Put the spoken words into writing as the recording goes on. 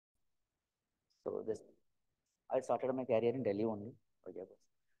So this, I started my career in Delhi only. Okay, boss.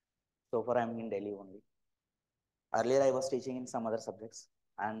 So far I'm in Delhi only. Earlier I was teaching in some other subjects,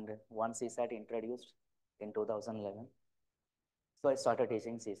 and once CSAT introduced in 2011, so I started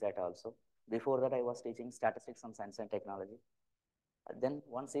teaching CSAT also. Before that I was teaching statistics and science and technology. Then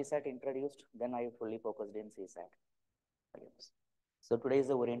once CSAT introduced, then I fully focused in CSAT. Okay, boss. So today is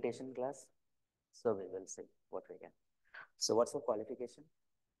the orientation class. So we will see what we can. So what's the qualification?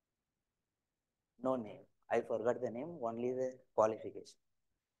 No name. I forgot the name, only the qualification.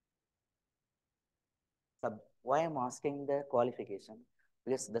 Why I'm asking the qualification?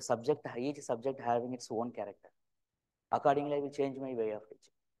 Because the subject, each subject having its own character. Accordingly, I will change my way of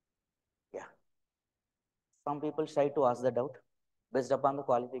teaching. Yeah. Some people try to ask the doubt. Based upon the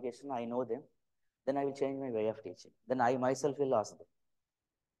qualification, I know them. Then I will change my way of teaching. Then I myself will ask them.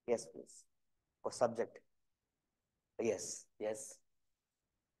 Yes, please. For subject. Yes, yes.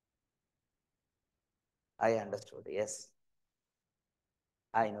 I understood. Yes.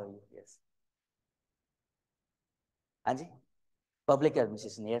 I know you. Yes. Anji? Public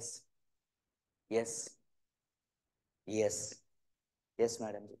administration. Yes. Yes. Yes. Yes,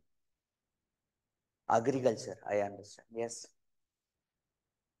 madam. Agriculture. I understand. Yes.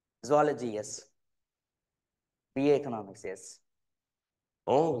 Zoology. Yes. BA economics. Yes.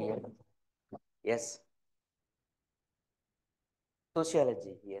 Oh, yeah. Yes.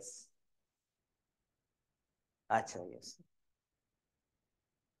 Sociology. Yes. Acha. Yes.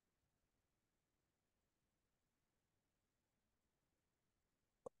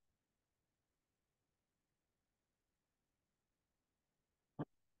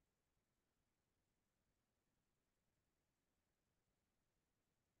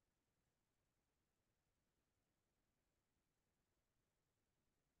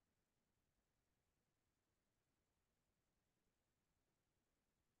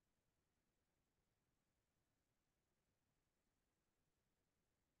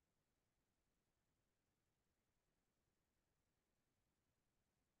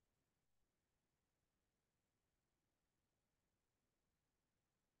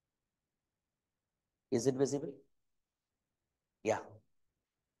 Is it visible? Yeah.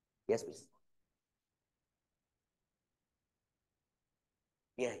 Yes, please.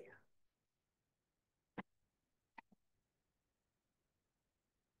 Yeah, yeah.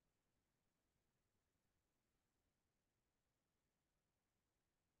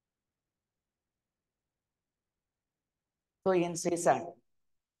 So in CSAT,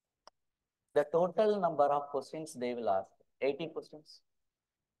 the total number of questions they will ask, 80 questions.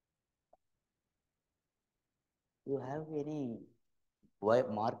 You have any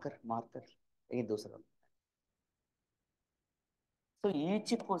marker? Any दूसरा. So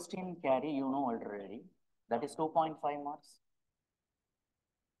each question carry, you know already, that is 2.5 marks.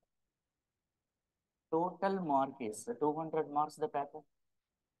 Total mark is 200 marks the paper.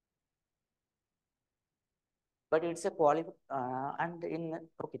 But it's a and in,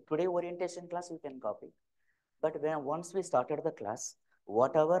 okay, today orientation class you can copy. But when once we started the class,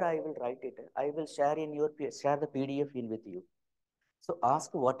 whatever I will write it, I will share in your, share the PDF in with you. So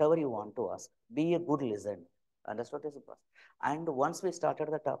ask whatever you want to ask. Be a good listener. Understood is the process. And once we started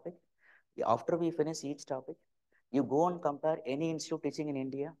the topic, after we finish each topic, you go and compare any institute teaching in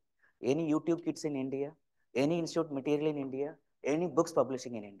India, any YouTube kids in India, any institute material in India, any books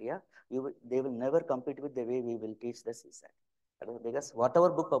publishing in India. They will never compete with the way we will teach the CSAT. Because whatever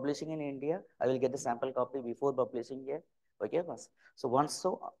book publishing in India, I will get the sample copy before publishing here. Okay, boss. So once,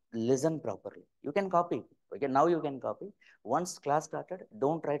 so listen properly. You can copy. Okay, now you can copy. Once class started,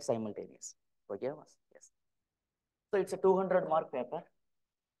 don't write simultaneous. Okay, boss. Yes. So it's a 200 mark paper,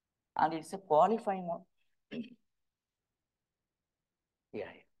 and it's a qualifying one. Yeah, yeah.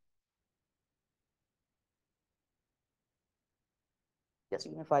 Just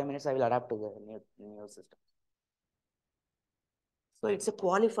give me 5 minutes. I will adapt to the new system. So it's a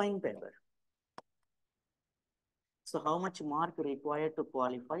qualifying paper. So how much mark required to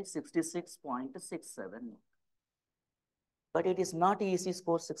qualify? 66.67. But it is not easy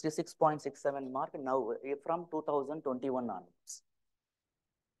score 66.67 mark now from 2021 onwards.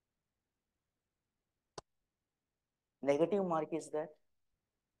 Negative mark is that.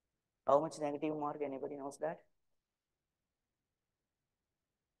 How much negative mark? Anybody knows that?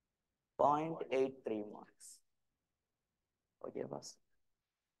 0.83 marks. Okay, boss.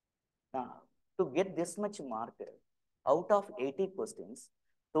 Now, to get this much mark, out of 80 questions,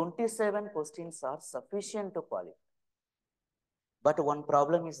 27 questions are sufficient to qualify. But one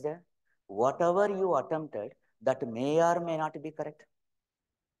problem is there. Whatever you attempted, that may or may not be correct.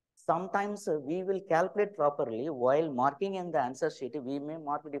 Sometimes we will calculate properly while marking in the answer sheet, we may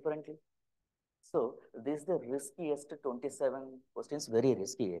mark differently. So this is the riskiest 27 questions, very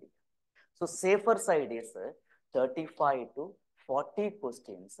risky area. So safer side is 35 to 40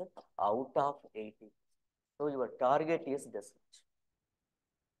 questions out of 80. So your target is this much.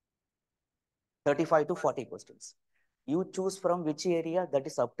 35 to 40 questions. You choose from which area, that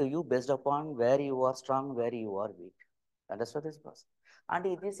is up to you based upon where you are strong, where you are weak. Understood this, boss? And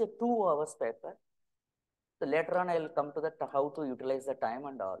it is a 2 hours paper. So later on, I will come to that how to utilize the time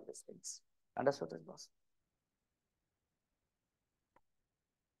and all these things. Understood this, boss?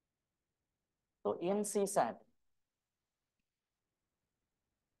 So in CSAT,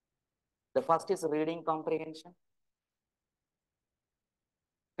 the first is reading comprehension,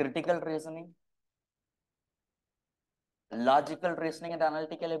 critical reasoning, logical reasoning and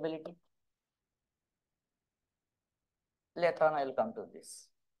analytical ability. Later on, I will come to this.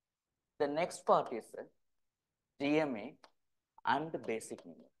 The next part is GMA and basic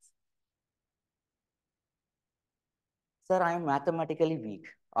numbers. Sir, I am mathematically weak.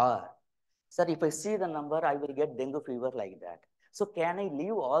 Or, sir, if I see the number, I will get dengue fever like that. So can I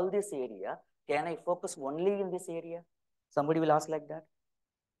leave all this area? Can I focus only in this area? Somebody will ask like that.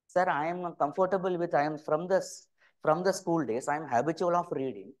 Sir, I am comfortable with, I am from the school days, I am habitual of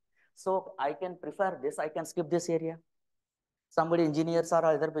reading. So I can prefer this, I can skip this area. Somebody engineers or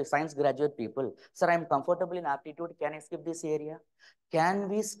other science graduate people. Sir, I am comfortable in aptitude. Can I skip this area? Can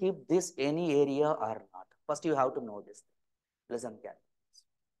we skip this any area or not? First, you have to know this. Listen carefully.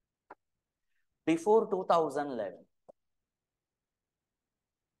 Before 2011,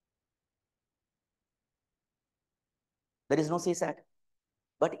 there is no CSAT.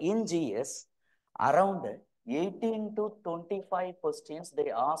 But in GS, around 18 to 25 questions,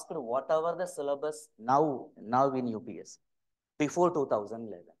 they asked whatever the syllabus now in UPSC, before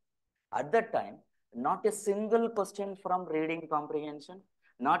 2011. At that time, not a single question from reading comprehension,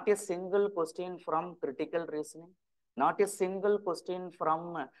 not a single question from critical reasoning, not a single question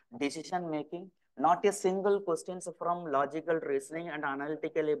from decision making, not a single questions from logical reasoning and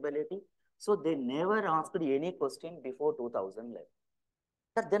analytical ability. So they never asked any question before 2011.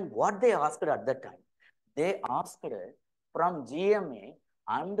 Then what they asked at that time? They asked from GMA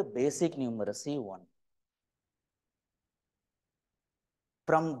and basic numeracy 1.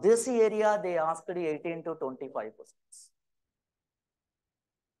 From this area, they asked 18 to 25 questions.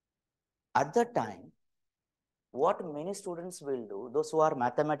 At that time, what many students will do, those who are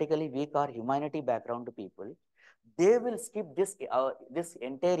mathematically weak or humanity background people, they will skip this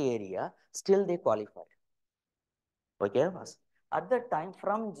entire area, still they qualify. Okay, boss? At that time,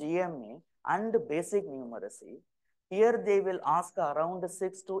 from GMA and basic numeracy, here they will ask around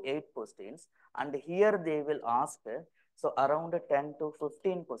 6 to 8 questions, and here they will ask so around 10 to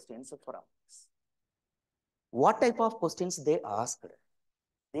 15 questions from this. What type of questions they asked?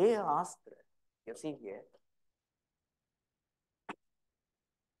 They asked, you see here,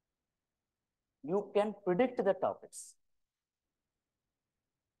 you can predict the topics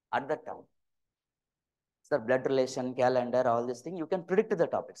at that time. So blood relation, calendar, all these things, you can predict the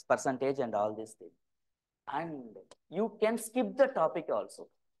topics, percentage and all these things. And you can skip the topic also.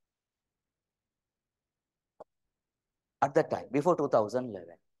 At that time, before 2011.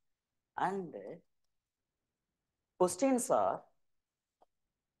 And questions are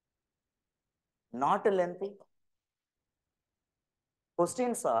not lengthy.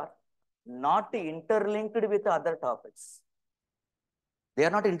 Questions are not interlinked with other topics. They are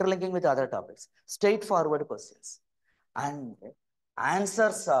not interlinking with other topics. Straightforward questions. And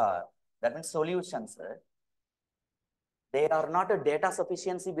answers are, that means solutions, they are not a data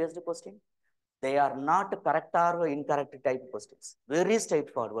sufficiency based question. They are not correct or incorrect type questions. Very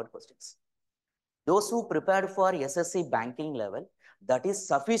straightforward questions. Those who prepared for SSC banking level, that is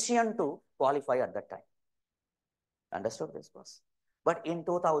sufficient to qualify at that time. Understood this, boss? But in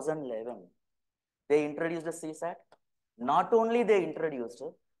 2011, they introduced the CSAT. Not only they introduced,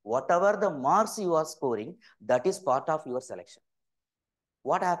 whatever the marks you are scoring, that is part of your selection.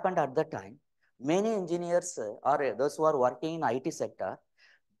 What happened at that time? Many engineers or those who are working in IT sector,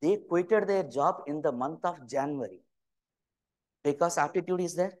 they quitted their job in the month of January because aptitude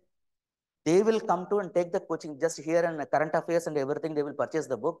is there. They will come to and take the coaching just here and current affairs and everything. They will purchase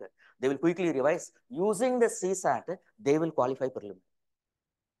the book. They will quickly revise. Using the CSAT, they will qualify preliminary.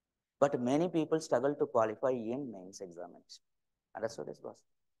 But many people struggle to qualify in mains examination. Understood this, boss?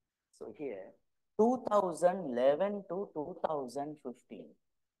 So here, 2011 to 2015,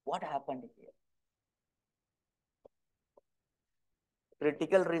 what happened here?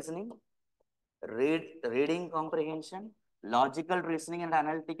 Critical reasoning, reading comprehension, logical reasoning and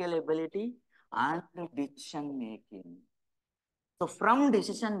analytical ability, and decision making. So from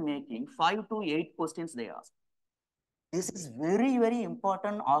decision making, 5 to 8 questions they ask. This is very, very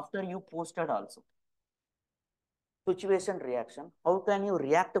important after you posted also. Situation reaction. How can you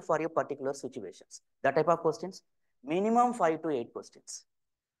react for your particular situations? That type of questions. Minimum 5 to 8 questions.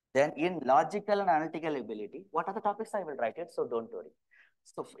 Then in logical and analytical ability, what are the topics I will write it? So don't worry.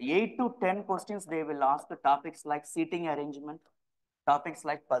 So 8 to 10 questions, they will ask the topics like seating arrangement, topics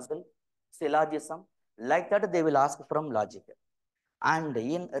like puzzle, syllogism, like that they will ask from logical. And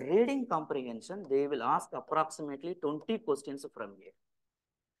in reading comprehension, they will ask approximately 20 questions from here.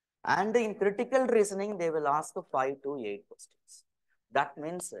 And in critical reasoning, they will ask 5 to 8 questions. That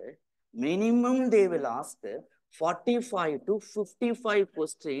means minimum they will ask 45 to 55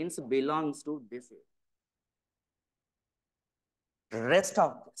 questions belongs to this area. Rest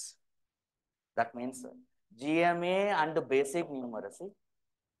of this. That means GMA and basic numeracy.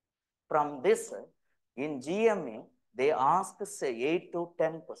 From this, in GMA, they ask say 8 to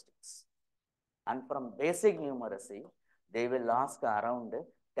 10 questions. And from basic numeracy, they will ask around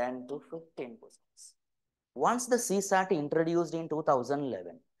 10 to 15 questions. Once the CSAT introduced in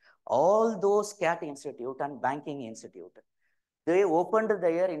 2011, all those CAT Institute and Banking Institute, they opened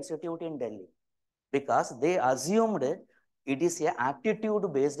their institute in Delhi because they assumed it is a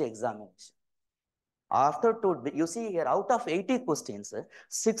aptitude-based examination. After two, you see here, out of 80 questions,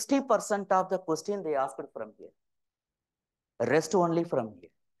 60% of the question they asked from here. Rest only from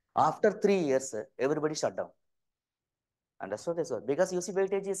here. After 3 years, everybody shut down. Understood this one? Because UC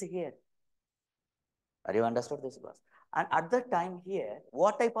weightage is here. Are you understood this was? And at the time here,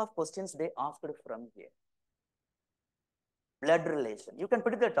 what type of questions they asked from here? Blood relation. You can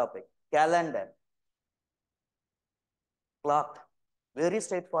put the topic. Calendar. Clock. Very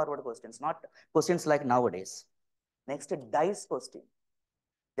straightforward questions, not questions like nowadays. Next, dice question.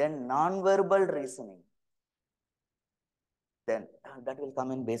 Then non-verbal reasoning. Then that will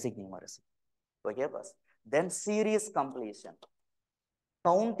come in basic numeracy. Okay, boss. Then series completion.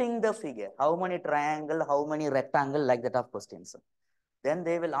 Counting the figure. How many triangle, how many rectangle, like that of questions. Then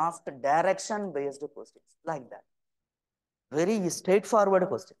they will ask direction-based questions, like that. Very straightforward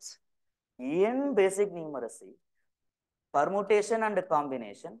questions. In basic numeracy, permutation and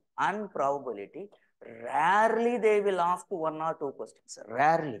combination and probability, rarely they will ask 1 or 2 questions.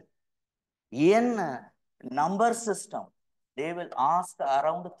 Rarely. In number system, they will ask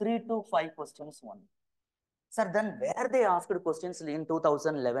around 3 to 5 questions only. Sir, then where they asked questions in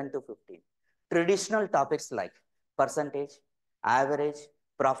 2011 to 15? Traditional topics like percentage, average,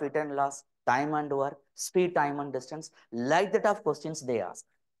 profit and loss, time and work, speed, time and distance, like that of questions they ask.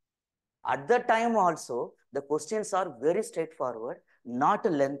 At the time also, the questions are very straightforward, not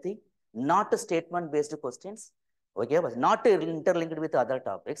lengthy, not statement-based questions. Okay, but not interlinked with other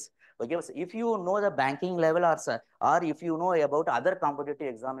topics. Okay, but if you know the banking level or if you know about other competitive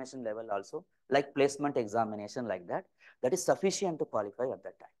examination level also, like placement examination like that, that is sufficient to qualify at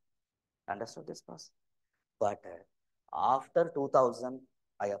that time. Understood this, boss? But after 2000,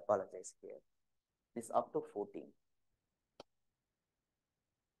 I apologize here. This up to 14.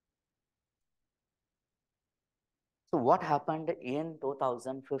 So what happened in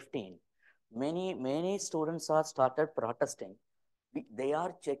 2015? Many students are started protesting. They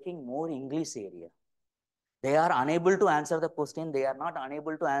are checking more English area. They are unable to answer the question. They are not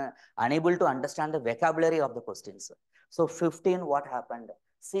unable to understand the vocabulary of the questions. So 15, what happened?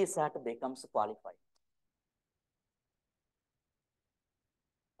 CSAT becomes qualified.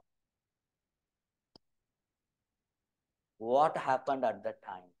 What happened at that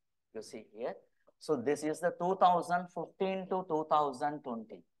time? You see here. So this is the 2015 to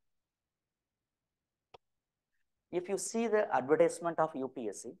 2020. If you see the advertisement of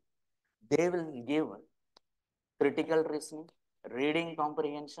UPSC, they will give critical reasoning, reading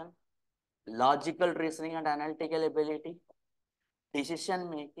comprehension, logical reasoning and analytical ability, decision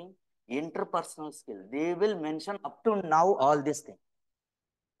making, interpersonal skill. They will mention up to now all these things.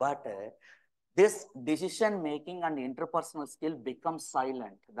 But this decision making and interpersonal skill becomes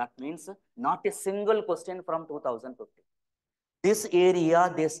silent. That means not a single question from 2015. This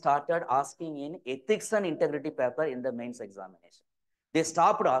area they started asking in ethics and integrity paper in the mains examination. They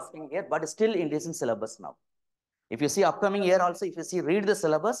stopped asking here, but still in this syllabus now. If you see upcoming year also, if you see read the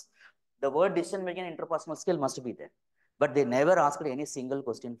syllabus, the word decision making and interpersonal skill must be there. But they never asked any single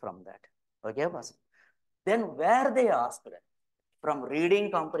question from that. Okay, boss? Then where they asked from reading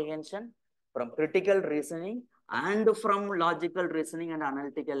comprehension, from critical reasoning, and from logical reasoning and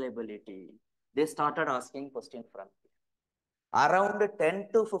analytical ability, they started asking questions from here. Around 10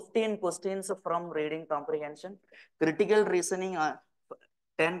 to 15 questions from reading comprehension, critical reasoning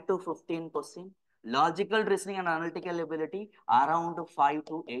 10 to 15 questions, Logical reasoning and analytical ability, around 5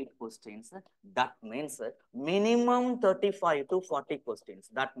 to 8 questions. That means minimum 35 to 40 questions.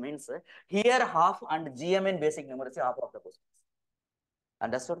 That means here half and GM in basic numeracy, half of the questions.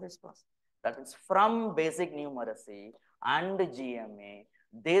 Understood this class? That means from basic numeracy and GMA,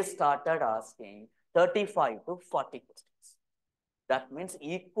 they started asking 35 to 40 questions. That means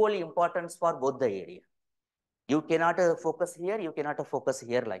equal importance for both the area. You cannot focus here, you cannot focus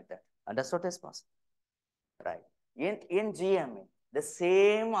here like that. Understood this class? Right. In GMA, the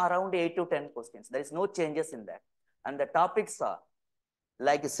same around 8 to 10 questions. There is no changes in that. And the topics are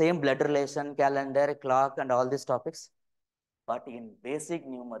like same blood relation, calendar, clock, and all these topics. But in basic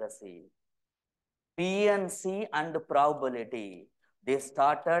numeracy, PNC and probability, they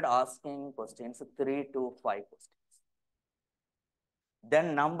started asking questions 3 to 5 questions.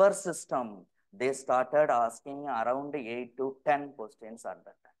 Then number system, they started asking around 8 to 10 questions at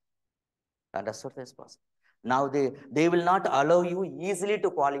that time. Understood this person? Now they will not allow you easily to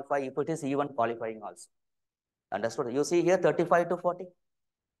qualify if it is even qualifying also. Understood? You see here 35 to 40.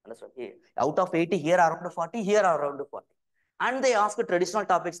 Understood? Here, out of 80, here around 40, here around 40. And they ask traditional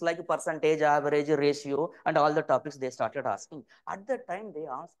topics like percentage, average, ratio, and all the topics they started asking. At that time, they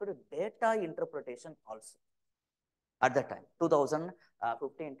asked data interpretation also. At that time,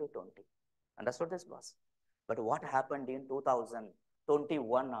 2015 to 20. Understood this, boss? But what happened in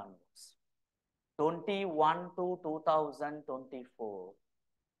 2021 onwards? 21 to 2024.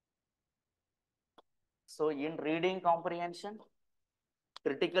 So in reading comprehension,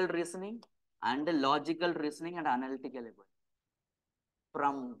 critical reasoning, and logical reasoning and analytical ability.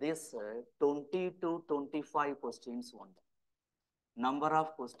 From this 20 to 25 questions only. Number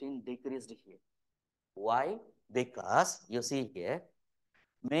of questions decreased here. Why? Because you see here,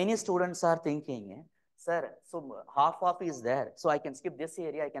 many students are thinking, sir, so half of is there. So I can skip this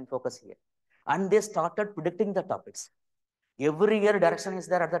area, I can focus here. And they started predicting the topics. Every year direction is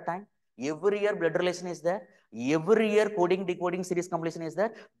there at the time. Every year blood relation is there. Every year coding, decoding, series completion is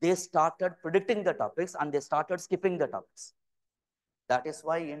there. They started predicting the topics and they started skipping the topics. That is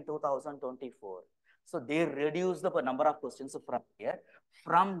why in 2024, so they reduced the number of questions from here.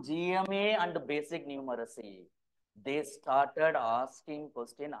 From GMA and basic numeracy, they started asking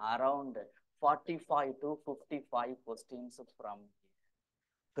question around 45 to 55 questions from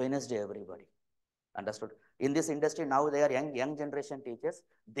here. Finished everybody. Understood? In this industry, now they are young generation teachers.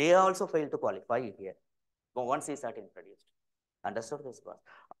 They also fail to qualify here. Once CSAT introduced. Understood this part?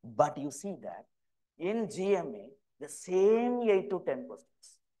 But you see that in GMA, the same 8 to 10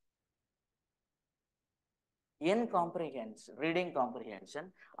 questions. In comprehension, reading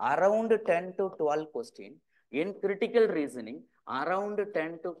comprehension, around 10 to 12 questions. In critical reasoning, around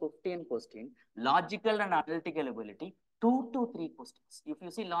 10 to 15 questions. Logical and analytical ability, 2 to 3 questions. If you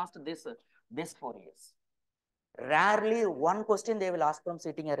see last this 4 years. Rarely one question they will ask from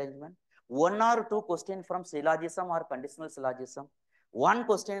seating arrangement. 1 or 2 questions from syllogism or conditional syllogism. 1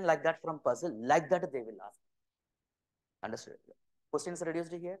 question like that from puzzle, like that they will ask. Understood? Questions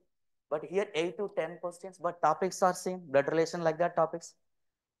reduced here. But here 8 to 10 questions, but topics are same, blood relation like that topics.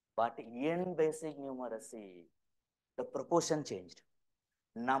 But in basic numeracy, the proportion changed.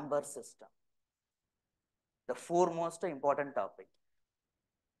 Number system. The 4 most important topic.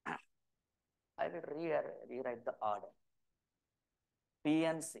 I will rewrite the order.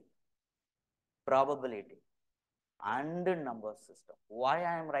 PNC, probability, and number system. Why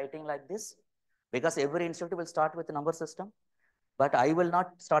I am writing like this? Because every institute will start with the number system, but I will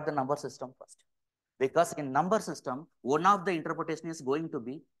not start the number system first. Because in number system, one of the interpretation is going to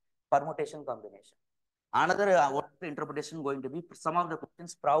be permutation combination. Another one of the interpretation going to be some of the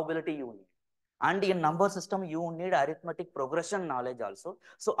questions probability you need. And in number system, you need arithmetic progression knowledge also.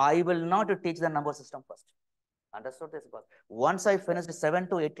 So I will not teach the number system first. Understood this? Once I finished 7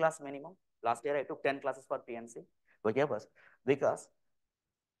 to 8 class minimum, last year I took 10 classes for PNC. Okay, because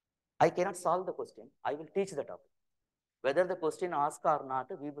I cannot solve the question, I will teach the topic. Whether the question asked or not,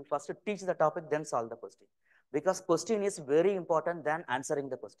 we will first teach the topic, then solve the question. Because question is very important than answering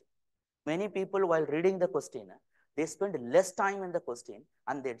the question. Many people while reading the question, they spend less time in the question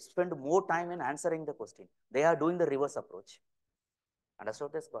and they spend more time in answering the question. They are doing the reverse approach.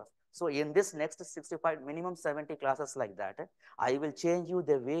 Understood this class? So in this next 65, minimum 70 classes like that, I will change you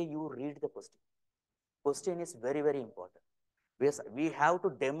the way you read the question. Question is very, very important. We have to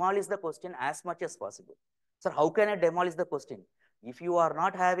demolish the question as much as possible. Sir, how can I demolish the question? If you are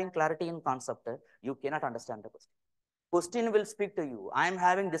not having clarity in concept, you cannot understand the question. Question will speak to you. I am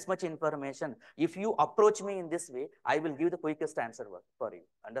having this much information. If you approach me in this way, I will give the quickest answer for you.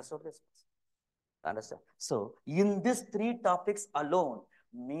 Understood this? Understand? So in these 3 topics alone,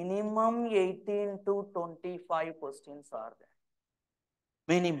 minimum 18 to 25 questions are there.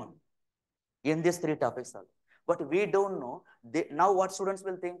 Minimum in these three topics. But we don't know. Now what students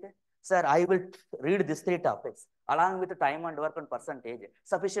will think? Sir, I will read these three topics along with the time and work and percentage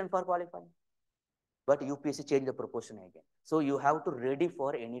sufficient for qualifying. But UPSC changed the proportion again. So you have to ready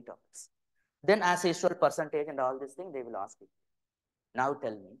for any topics. Then as usual percentage and all these things, they will ask you. Now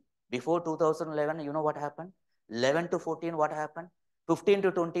tell me, before 2011, you know what happened? 11 to 14, what happened? 15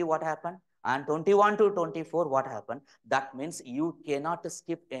 to 20, what happened? And 21 to 24, what happened? That means you cannot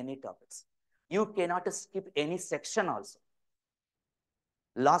skip any topics. You cannot skip any section also.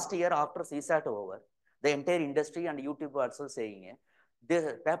 Last year after CSAT over, the entire industry and YouTube also saying,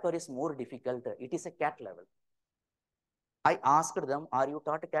 the paper is more difficult. It is a CAT level. I asked them, are you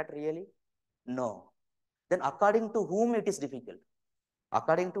taught CAT really? No. Then according to whom it is difficult?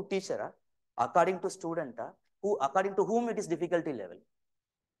 According to teacher, according to student, according to whom it is difficulty level?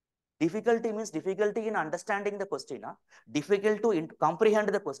 Difficulty means difficulty in understanding the question, difficult to comprehend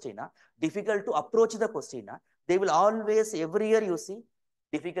the question, difficult to approach the question. They will always, every year you see,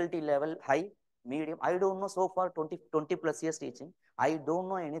 difficulty level high, medium. I don't know so far 20 plus years teaching. I don't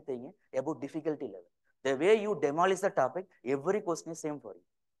know anything about difficulty level. The way you demolish the topic, every question is same for you.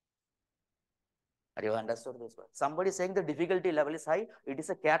 Are you understood this one? Somebody saying the difficulty level is high, it is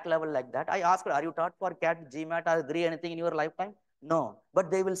a CAT level like that. I asked, are you taught for CAT, GMAT, or agree anything in your lifetime? No. But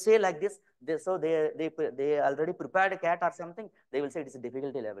they will say like this, they already prepared a CAT or something, they will say it is a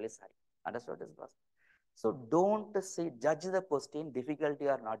difficulty level is high. Understood this was? So don't say, judge the question, difficulty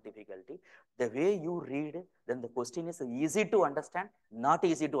or not difficulty. The way you read, then the question is easy to understand, not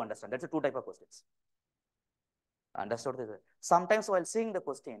easy to understand. That's a two type of questions. Understood this? Sometimes while seeing the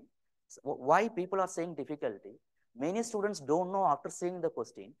question, why people are saying difficulty, many students don't know after seeing the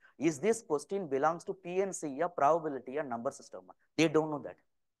question, is this question belongs to PNC, a probability, a number system? They don't know that.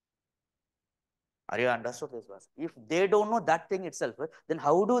 Are you understood this was? If they don't know that thing itself, then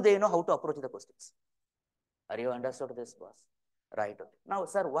how do they know how to approach the questions? Are you understood this was? Right. Now,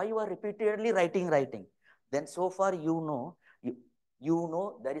 sir, why you are repeatedly writing? Then so far you know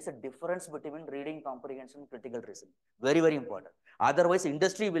there is a difference between reading comprehension and critical reasoning. Very, very important. Otherwise,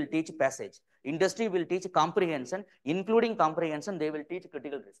 industry will teach passage. Industry will teach comprehension, including comprehension, they will teach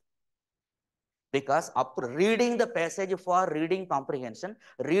critical reasoning. Because reading the passage for reading comprehension,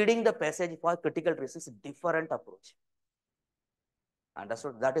 reading the passage for critical reasoning is a different approach.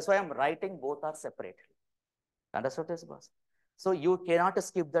 Understood? That is why I'm writing both are separately. Understood this, boss? So you cannot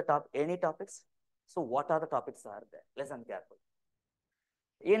skip the any topics. So what are the topics are there? Listen carefully.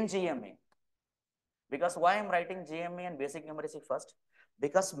 In GMA, because why I'm writing GMA and basic numeracy first?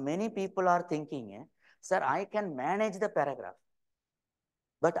 Because many people are thinking, sir, I can manage the paragraph,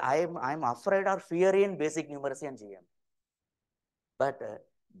 but I'm afraid or fear in basic numeracy and GMA. But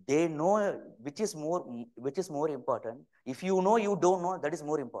they know which is more important. If you know, you don't know, that is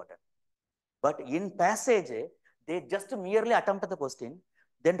more important. But in passage, they just merely attempt the question,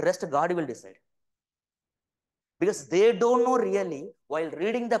 then rest God will decide. Because they don't know really, while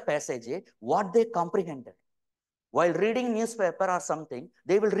reading the passage, what they comprehended. While reading newspaper or something,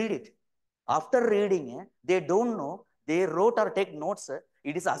 they will read it. After reading, they don't know, they wrote or take notes,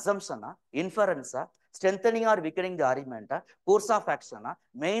 it is assumption, inference, strengthening or weakening the argument, course of action,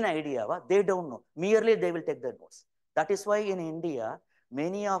 main idea, they don't know. Merely they will take the notes. That is why in India,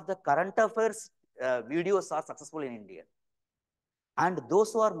 many of the current affairs videos are successful in India. And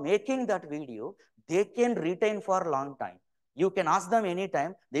those who are making that video, they can retain for a long time. You can ask them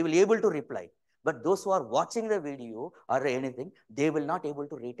anytime, they will be able to reply. But those who are watching the video or anything, they will not able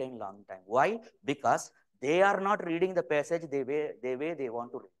to retain long time. Why? Because they are not reading the passage the way they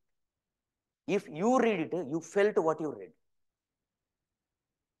want to read. If you read it, you felt what you read.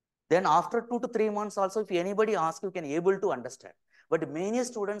 Then after 2 to 3 months also, if anybody asks, you can able to understand. But many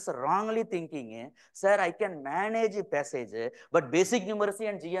students are wrongly thinking, sir, I can manage a passage, but basic numeracy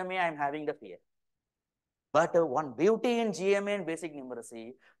and GMA, I'm having the fear. But one beauty in GMA and basic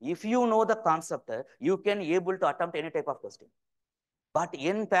numeracy, if you know the concept, you can able to attempt any type of question. But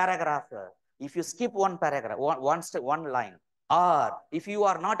in paragraph, if you skip one paragraph, one line, or if you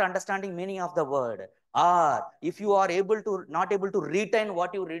are not understanding meaning of the word, or if you are not able to retain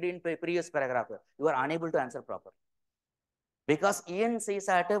what you read in previous paragraph, you are unable to answer properly. Because in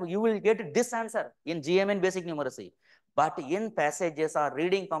CSAT, you will get this answer in GMA and basic numeracy. But in passages or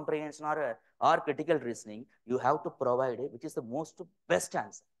reading comprehension or critical reasoning, you have to provide which is the most best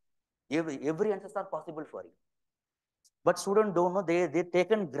answer. Every answers are possible for you. But students don't know, they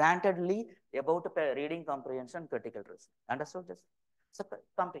taken grantedly about reading comprehension, critical reasoning. Understood this? So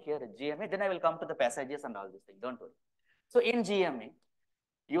come to here GMA, then I will come to the passages and all these things. Don't worry. So in GMA,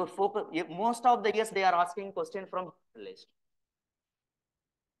 Your focus, most of the years they are asking question from list.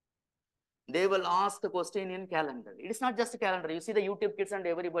 They will ask the question in calendar. It is not just a calendar. You see the YouTube kids and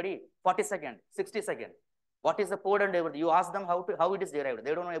everybody, 40 seconds, 60 seconds. What is the code and everything? You ask them how it is derived.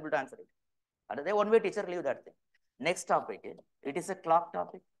 They don't know able to answer it. And they one way teacher leave that thing. Next topic, it is a clock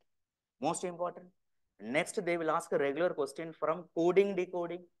topic. Most important. Next, they will ask a regular question from coding,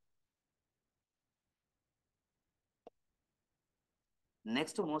 decoding.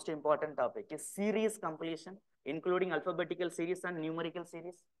 Next most important topic is series completion, including alphabetical series and numerical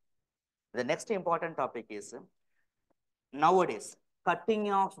series. The next important topic is nowadays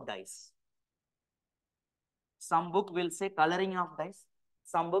cutting of dice. Some book will say coloring of dice.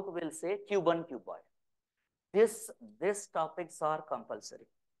 Some book will say cuban cuboid. These topics are compulsory.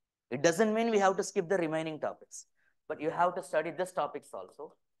 It doesn't mean we have to skip the remaining topics, but you have to study these topics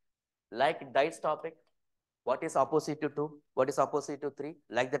also, like dice topic. What is opposite to 2? What is opposite to 3?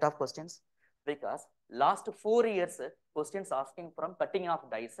 Like that of questions. Because last 4 years, questions asking from cutting of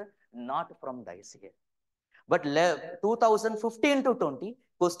dice, not from dice here. But 2015 to 20,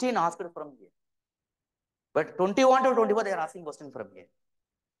 question asked from here. But 21 to 24, they are asking question from here.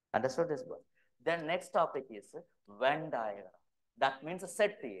 Understood this one? Then next topic is Venn diagram. That means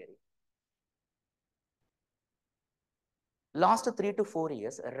set theory. Last 3 to 4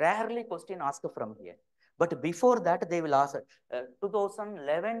 years, rarely question asked from here. But before that, they will ask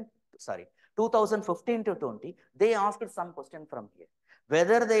 2015 to 20, they asked some question from here.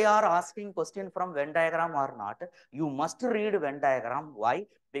 Whether they are asking question from Venn diagram or not, you must read Venn diagram. Why?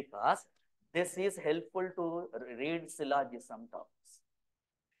 Because this is helpful to read syllogism topics.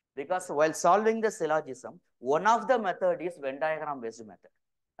 Because while solving the syllogism, one of the method is Venn diagram based method.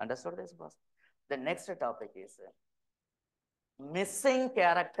 Understood this, boss? The next topic is missing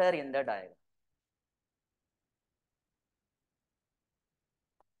character in the diagram.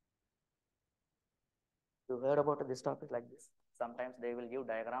 You heard about this topic like this? Sometimes they will give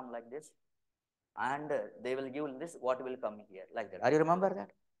diagram like this, and they will give this, what will come here, like that. Are you remember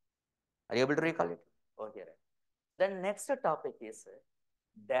that? Are you able to recall it? Okay, right. Then next topic is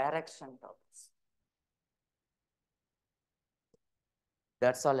direction topics.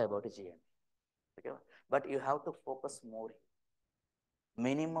 That's all about GM. Okay, but you have to focus more.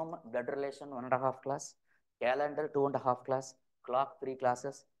 Minimum blood relation 1.5 class, calendar 2.5 class, clock 3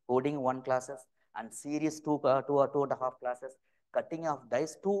 classes, coding 1 classes, and series 2 or 2.5 classes, cutting of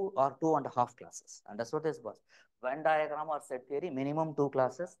dice 2 or 2.5 classes. And that's what this was. Venn diagram or set theory, minimum 2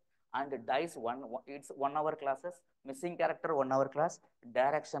 classes, and dice it's 1 hour classes, missing character 1 hour class,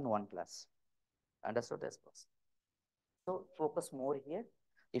 direction 1 class. And that's what this was. So focus more here.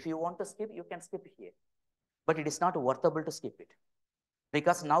 If you want to skip, you can skip here. But it is not worthable to skip it.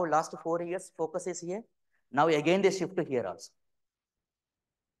 Because now last 4 years, focus is here. Now again they shift to here also.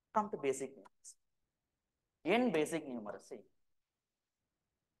 Come to basic numeracy. In basic numeracy,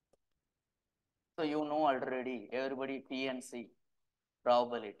 so you know already, everybody PNC,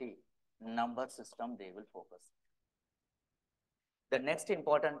 probability, number system, they will focus. The next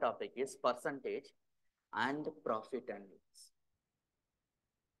important topic is percentage and profit and loss.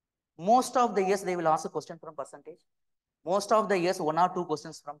 Most of the years, they will ask a question from percentage. Most of the years, 1 or 2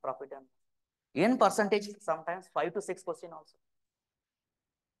 questions from profit and loss. In percentage, sometimes 5 to 6 questions also.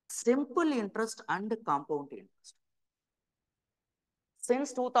 Simple interest and compound interest.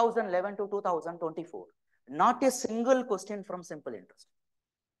 Since 2011 to 2024, not a single question from simple interest.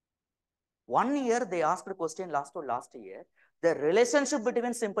 1 year they asked a question last to last year, the relationship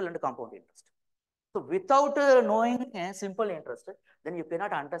between simple and compound interest. So without knowing simple interest, then you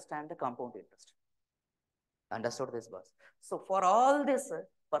cannot understand the compound interest. Understood this, boss? So for all this,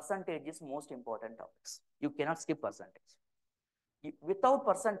 percentage is most important topics. You cannot skip percentage. Without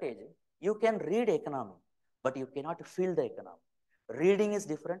percentage, you can read economy, but you cannot feel the economy. Reading is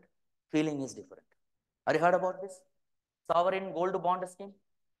different, feeling is different. Have you heard about this? Sovereign gold bond scheme?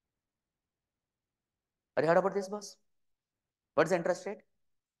 Have you heard about this, boss? What is the interest rate?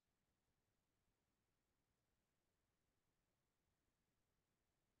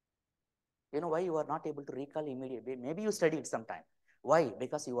 You know why you are not able to recall immediately? Maybe you studied sometime. Why?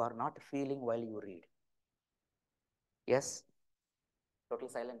 Because you are not feeling while you read. Yes? Total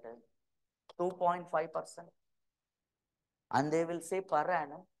silent. 2.5%. And they will say per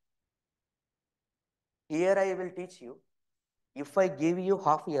annum. Here I will teach you. If I give you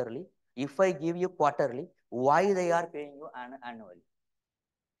half yearly, if I give you quarterly, why they are paying you annually?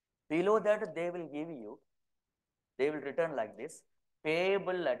 Below that, they will give you, they will return like this,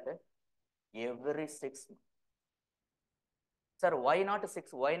 payable at every 6 months. Sir, why not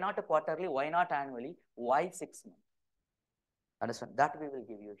 6? Why not quarterly? Why not annually? Why 6 months? Understand? That we will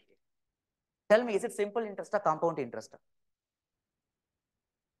give you here. Tell me, is it simple interest or compound interest?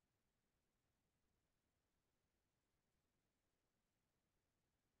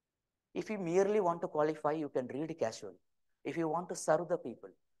 If you merely want to qualify, you can read casually. If you want to serve the people,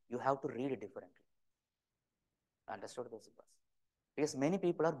 you have to read differently. Understood this? Because many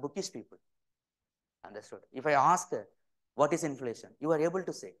people are bookish people. Understood? If I ask, what is inflation? You are able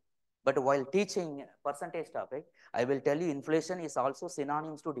to say. But while teaching percentage topic, I will tell you inflation is also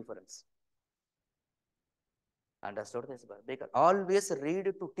synonyms to difference. Understood this? Because always read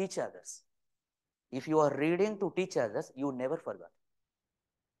to teach others. If you are reading to teach others, you never forget.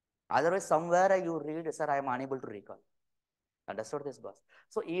 Otherwise, somewhere you read, sir, I am unable to recall. Understood this, boss?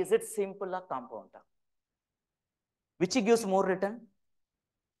 So, is it simple or compound? Which gives more return?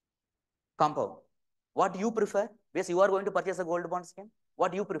 Compound. What you prefer? Yes, you are going to purchase a gold bond scheme.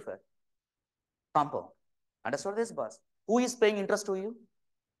 What you prefer? Compound. Understood this, boss? Who is paying interest to you?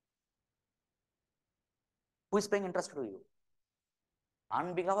 Who is paying interest to you?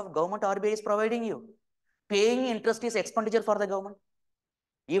 On behalf of government, RBI is providing you. Paying interest is expenditure for the government.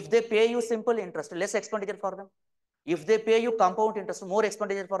 If they pay you simple interest, less expenditure for them. If they pay you compound interest, more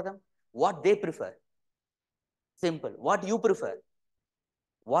expenditure for them. What they prefer? Simple. What you prefer?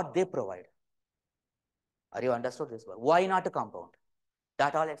 What they provide. Are you understood this? Why not a compound?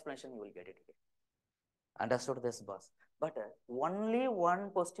 That all explanation you will get it here. Understood this, boss? But only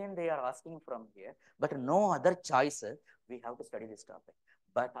one question they are asking from here, but no other choice. We have to study this topic.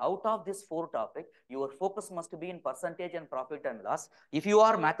 But out of this 4 topic, your focus must be in percentage and profit and loss. If you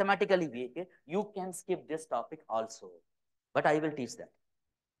are mathematically weak, you can skip this topic also. But I will teach that.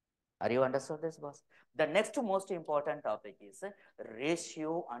 Are you understood this, boss? The next most important topic is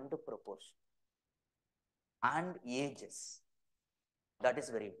ratio and proportion and ages. That is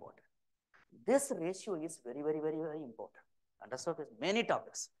very important. This ratio is very important. Understood this? Many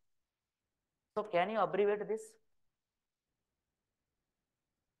topics. So can you abbreviate this?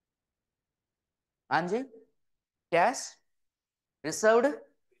 Anji, cash, reserved.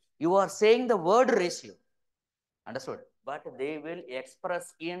 You are saying the word ratio. Understood? But they will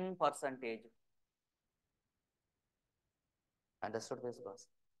express in percentage. Understood this, boss?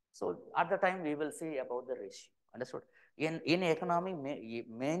 So at the time we will see about the ratio. Understood? In economy,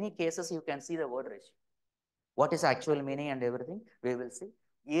 many cases you can see the word ratio. What is actual meaning and everything, we will see.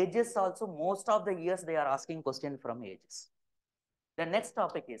 Ages also, most of the years they are asking question from ages. The next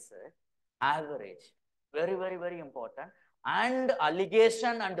topic is average. Very important. And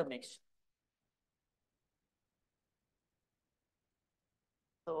allegation and mixture.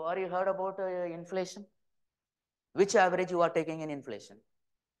 So are you heard about inflation? Which average you are taking in inflation?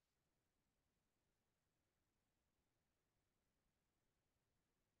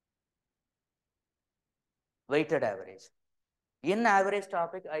 Weighted average. In average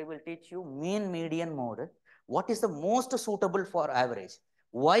topic, I will teach you mean, median, mode. What is the most suitable for average?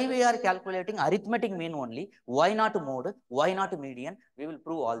 Why we are calculating arithmetic mean only? Why not mode? Why not median? We will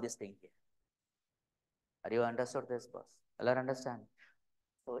prove all these things here. Are you understood this, boss? All understand?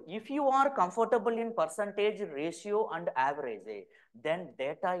 So if you are comfortable in percentage, ratio and average, then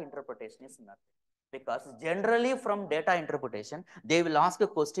data interpretation is nothing. Because generally from data interpretation, they will ask a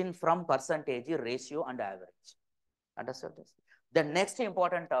question from percentage, ratio and average. Understood this? The next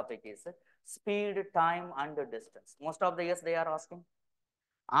important topic is speed, time and distance. Most of the years they are asking.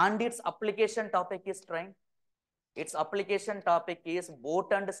 And its application topic is train. Its application topic is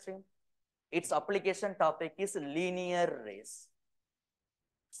boat and stream. Its application topic is linear race.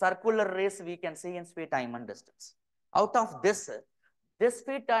 Circular race we can see in speed, time and distance. Out of this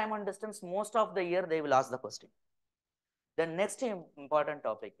speed, time and distance, most of the year they will ask the question. The next important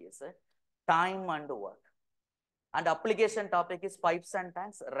topic is time and work. And application topic is pipes and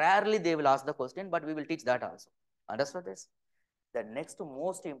tanks. Rarely they will ask the question, but we will teach that also. Understood this? The next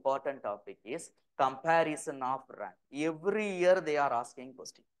most important topic is comparison of rank. Every year they are asking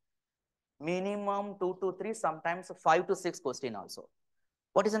question. Minimum 2 to 3, sometimes 5 to 6 question also.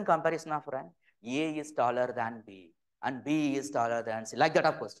 What is in comparison of rank? A is taller than B and B is taller than C. Like that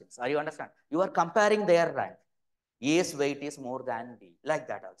of questions. Are you understand? You are comparing their rank. A's weight is more than B. Like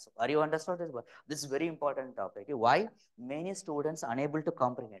that also. Are you understood this? This is very important topic. Why? Many students unable to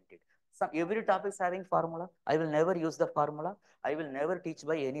comprehend it. Every topic is having formula. I will never use the formula. I will never teach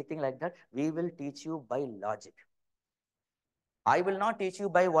by anything like that. We will teach you by logic. I will not teach you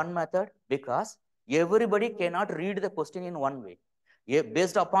by one method because everybody cannot read the question in one way.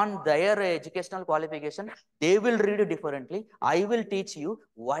 Based upon their educational qualification, they will read differently. I will teach you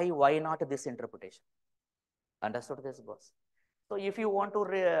why not this interpretation. Understood this, boss? So if you want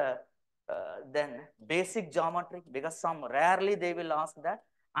to Then basic geometry, because some rarely they will ask that,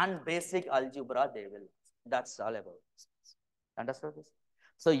 and basic algebra they will ask. That's all about this. Understood this?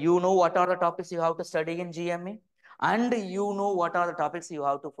 So you know what are the topics you have to study in GME, and you know what are the topics you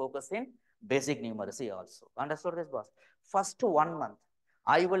have to focus in basic numeracy also. Understood this, boss? First 1 month,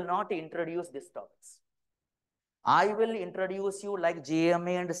 I will not introduce these topics. I will introduce you like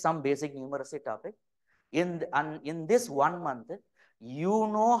GMA and some basic numeracy topic. In this 1 month, you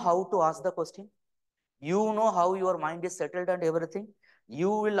know how to ask the question. You know how your mind is settled and everything. You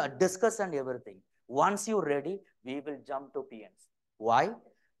will discuss and everything. Once you're ready, we will jump to PNs. Why?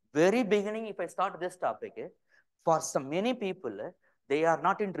 Very beginning, if I start this topic, for some many people, they are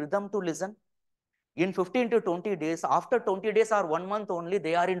not in rhythm to listen. In 15 to 20 days, after 20 days or 1 month only,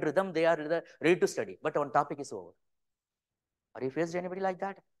 they are in rhythm, they are ready to study. But one topic is over. Are you faced anybody like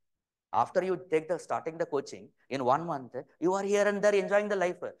that? After you take the starting the coaching in 1 month, you are here and there enjoying the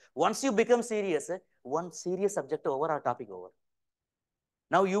life. Once you become serious, one serious subject over or topic over.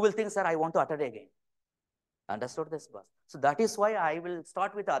 Now you will think, sir, I want to attend again. Understood this, boss? So that is why I will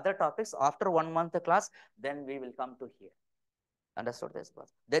start with other topics after 1 month class, then we will come to here. Understood this,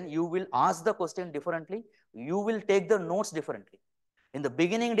 boss? Then you will ask the question differently. You will take the notes differently. In the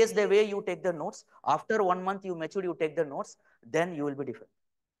beginning days, the way you take the notes, after 1 month you mature, you take the notes, then you will be different.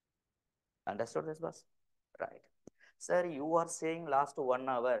 Understood this, boss? Right. Sir, you are saying last 1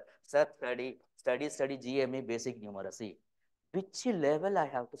 hour, sir, study GMA basic numeracy. Which level I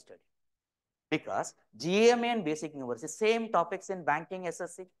have to study? Because GMA and basic numeracy, same topics in banking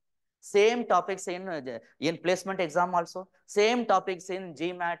SSC, same topics in placement exam also, same topics in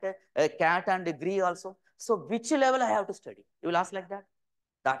GMAT, CAT and degree also. So which level I have to study? You will ask like that?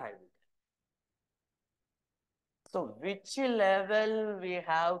 That I will. So which level we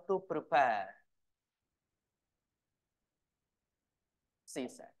have to prepare?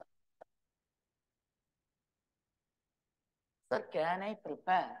 CSAT. Sir, can I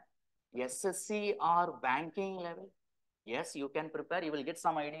prepare SSC or banking level? Yes, you can prepare. You will get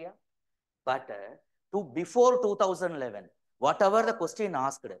some idea. But before 2011, whatever the question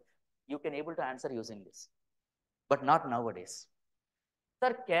asked, you can able to answer using this. But not nowadays.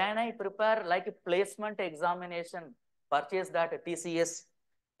 Sir, can I prepare like a placement examination? Purchase that TCS,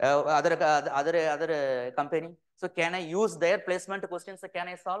 other company. So can I use their placement questions? Can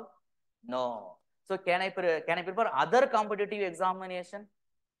I solve? No. So can I prepare other competitive examination?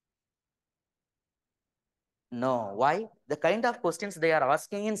 No. Why? The kind of questions they are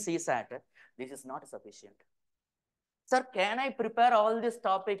asking in CSAT, this is not sufficient. Sir, can I prepare all this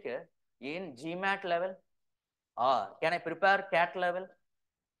topic in GMAT level? Or can I prepare CAT level?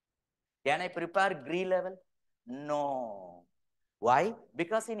 Can I prepare GRE level? No. Why?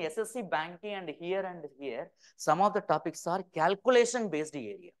 Because in SSC banking and here, some of the topics are calculation based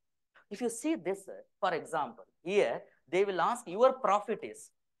area. If you see this, for example, here they will ask your profit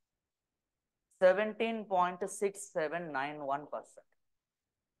is 17.6791%.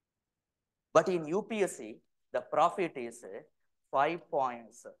 But in UPSC, the profit is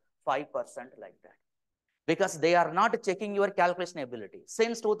 5.5% like that. Because they are not checking your calculation ability.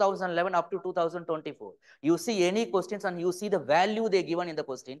 Since 2011 up to 2024, you see any questions and you see the value they given in the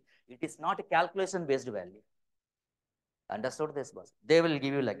question, it is not a calculation based value. Understood this, boss? They will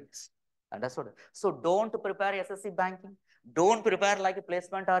give you like this. Understood? So don't prepare SSC banking. Don't prepare like a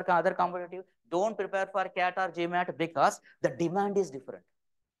placement or other competitive. Don't prepare for CAT or GMAT because the demand is different.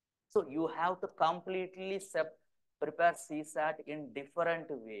 So you have to completely prepare CSAT in different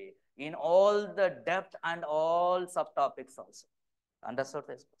way, in all the depth and all subtopics also. Understood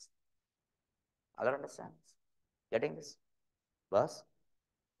this? Other understands? Getting this? Boss?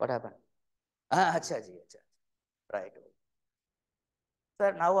 What happened? Acha ji, acha. Right.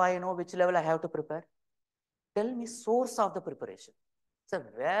 Sir, now I know which level I have to prepare. Tell me source of the preparation. Sir,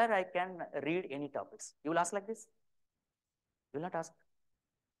 where I can read any topics? You will ask like this? You will not ask?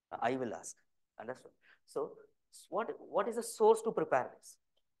 I will ask. Understood? So, what is the source to prepare this?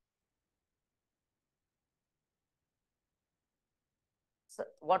 Sir,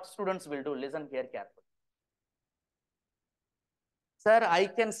 what students will do? Listen here carefully. Sir, I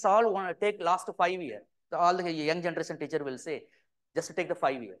can solve take last 5 years. So all the young generation teacher will say, just take the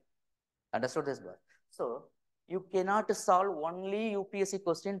 5 years. Understood this, boy? So, you cannot solve only UPSC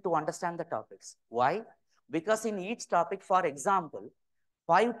question to understand the topics. Why? Because in each topic, for example,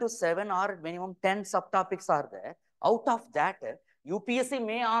 5 to 7 or minimum 10 subtopics are there. Out of that, UPSC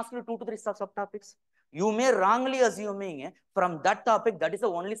may ask you 2 to 3 subtopics. You may wrongly assuming from that topic, that is the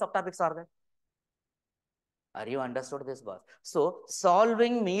only subtopics are there. Are you understood this, boss? So,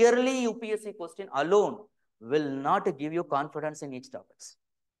 solving merely UPSC question alone will not give you confidence in each topics.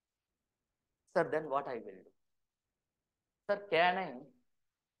 Sir, then what I will do? Sir, can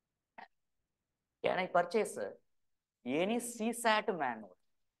I purchase any CSAT manual?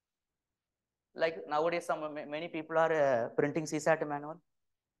 Like nowadays, many people are printing CSAT manual.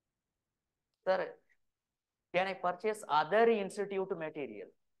 Sir, can I purchase other institute material?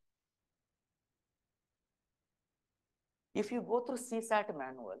 If you go through CSAT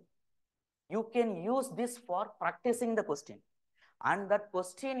manual, you can use this for practicing the question. And that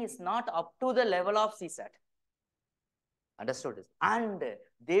question is not up to the level of CSAT. Understood this? And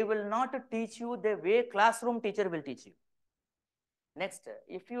they will not teach you the way classroom teacher will teach you. Next,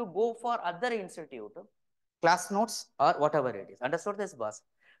 if you go for other institute, class notes or whatever it is, understood this, boss?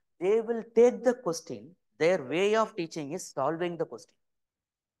 They will take the question, their way of teaching is solving the question.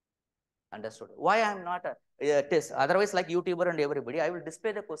 Understood? Why I am not a test? Otherwise, like YouTuber and everybody, I will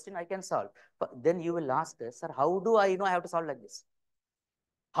display the question, I can solve. But then you will ask, sir, how do I know I have to solve like this?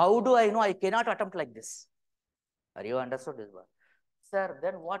 How do I know I cannot attempt like this? Are you understood this, boss? Sir,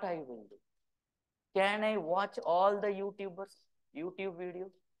 then what I will do? Can I watch all the YouTube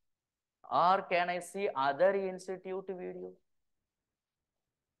videos? Or can I see other institute video?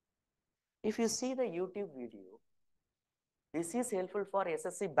 If you see the YouTube video, this is helpful for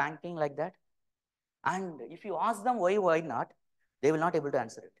SSC banking like that. And if you ask them why not, they will not able to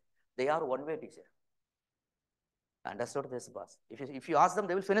answer it. They are one-way teacher. Understood this, boss? If you ask them,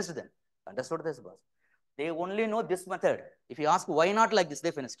 they will finish them. Understood this, boss? They only know this method. If you ask why not like this,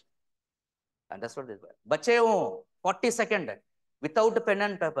 they finished. Understood this, boss? Bache 40 seconds without pen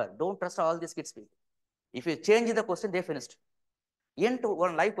and paper. Don't trust all these kids people. If you change the question, they finished.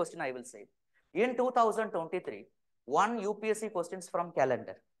 One live question I will say. In 2023, one UPSC questions from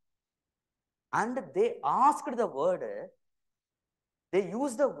calendar. And they asked the word, they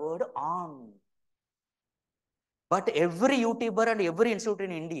used the word on. But every YouTuber and every institute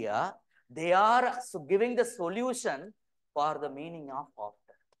in India, they are giving the solution for the meaning of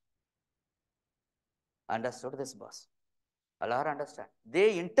after. Understood this, boss? All are understand.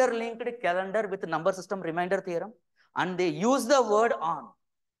 They interlinked calendar with number system reminder theorem and they use the word on.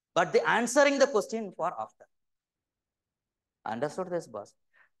 But they answering the question for after. Understood this, boss?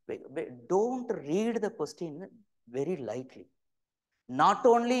 Don't read the question very lightly. Not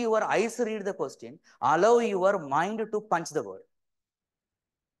only your eyes read the question, allow your mind to punch the word.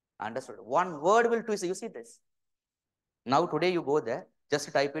 Understood? One word will twist. You see this? Now today you go there,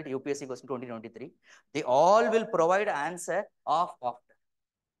 just type it UPSC question 2023. They all will provide answer of after.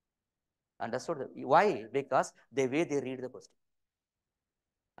 Understood? Why? Because the way they read the question.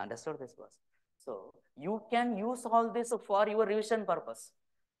 Understood this, boss? So you can use all this for your revision purpose,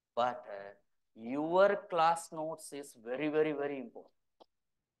 but your class notes is very, very, very important.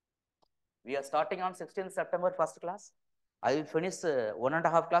 We are starting on 16th September first class. I will finish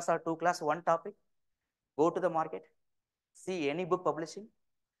 1.5 class or 2 class, one topic. Go to the market, see any book publishing,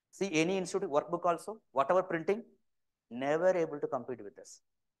 see any institute workbook also, whatever printing, never able to compete with us.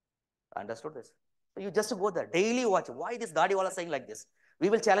 Understood this? So you just go there, daily watch. Why this Dadiwala saying like this? We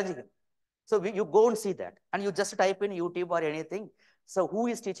will challenge him. So you go and see that. And you just type in YouTube or anything. So who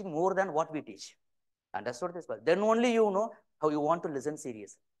is teaching more than what we teach? Understood this? Then only you know how you want to listen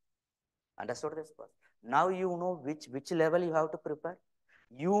seriously. Understood this? Now you know which level you have to prepare.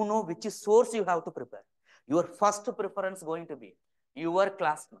 You know which source you have to prepare. Your first preference going to be your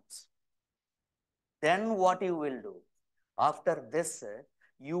class notes. Then what you will do? After this,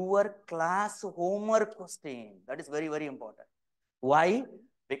 your class homework question. That is very, very important. Why?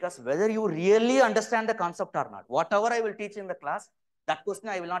 Because whether you really understand the concept or not, whatever I will teach in the class, that question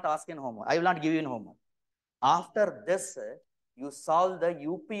I will not ask in homework. I will not give you in homework. After this, you solve the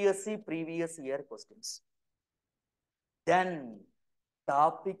UPSC previous year questions. Then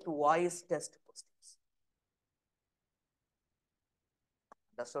topic-wise test questions.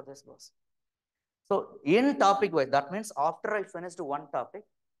 That's what this was. So in topic-wise, that means after I finished one topic,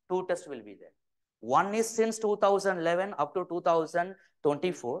 2 tests will be there. One is since 2011 up to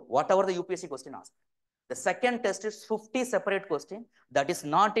 2024, whatever the UPSC question asked. The second test is 50 separate questions that is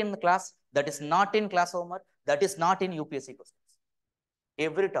not in class, that is not in class homework, that is not in UPSC questions.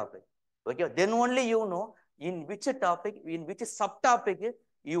 Every topic. Okay, then only you know in which topic, in which subtopic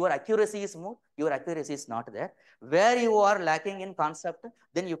your accuracy is more, your accuracy is not there. Where you are lacking in concept,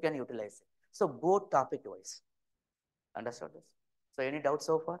 then you can utilize it. So both topic wise. Understood this? So any doubts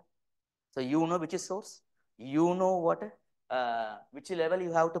so far? So you know which is source, you know what, which level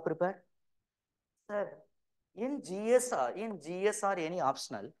you have to prepare. Sir, in GS or any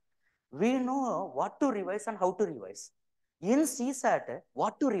optional, we know what to revise and how to revise. In CSAT,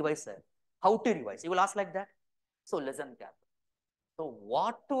 what to revise, sir? How to revise? You will ask like that. So listen carefully. So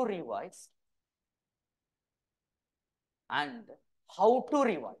what to revise and how to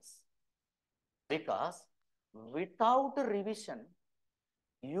revise. Because without revision,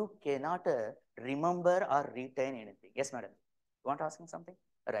 you cannot remember or retain anything. Yes, madam. You want asking something?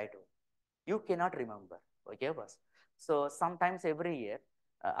 Right. You cannot remember. Okay, boss. So sometimes every year,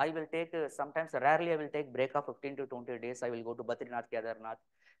 I will take, sometimes rarely I will take break of 15 to 20 days. I will go to Badrinath, Kedarnath,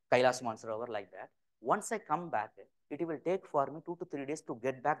 Kailash Mansarovar like that. Once I come back, it will take for me 2 to 3 days to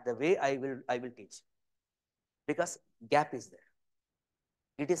get back the way I will teach. Because gap is there.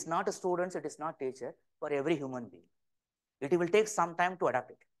 It is not a students, it is not teacher, for every human being. It will take some time to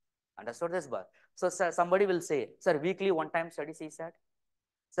adapt it. Understood this, bar? So sir, somebody will say, sir, weekly one time study CSAT.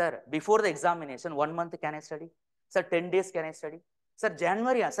 Sir, before the examination, 1 month can I study? Sir, 10 days can I study? Sir,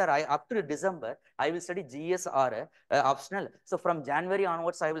 January, sir, up to December, I will study GS or optional. So from January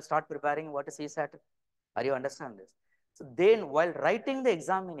onwards, I will start preparing what is CSAT. Are you understand this? So then while writing the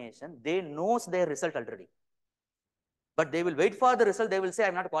examination, they knows their result already. But they will wait for the result. They will say,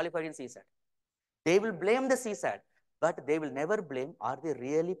 I'm not qualified in CSAT. They will blame the CSAT, but they will never blame, are they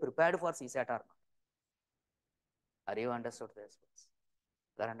really prepared for CSAT or not? Are you understood this?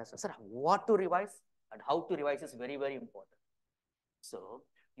 Understood? Sir, what to revise and how to revise is very, very important. So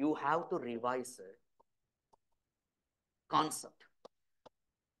you have to revise concept.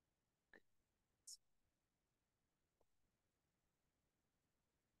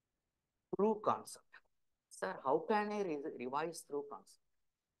 Through concept. Sir, how can I revise through concept?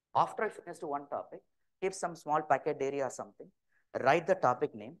 After I finish one topic, keep some small packet area or something, write the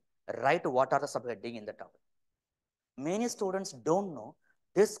topic name, write what are the subheading in the topic. Many students don't know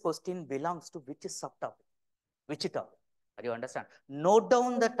this question belongs to which subtopic, which topic. Do you understand? Note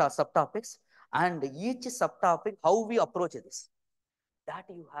down the subtopics and each subtopic, how we approach this. That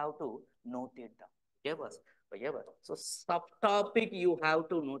you have to note it down. Yes. So subtopic you have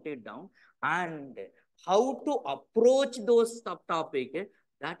to note it down, and how to approach those subtopic,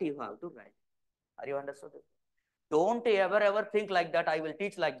 that you have to write. Are you understood? Don't ever think like that. I will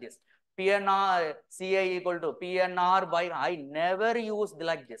teach like this. PNR CA equal to PNR by, I never used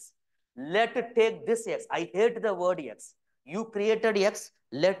like this. Let take this X. I hate the word X. You created X,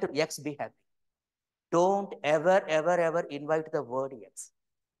 let X be happy. Don't ever invite the word X.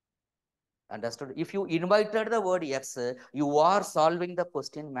 Understood? If you invited the word X, you are solving the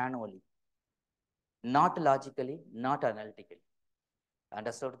question manually. Not logically, not analytically.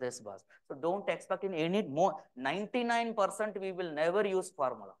 Understood this, boss? So don't expect in any more. 99% we will never use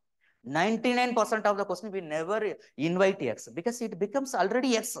formula. 99% of the question we never invite X because it becomes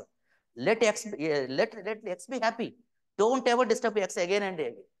already X. Let X let X be happy. Don't ever disturb X again and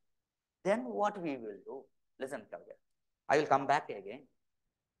again. Then what we will do? Listen, I will come back again.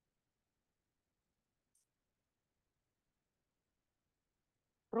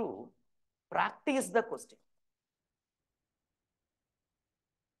 True. Practice the question.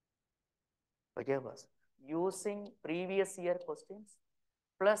 Okay, boss. Using previous year questions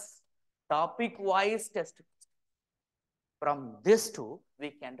plus topic wise test. From this two,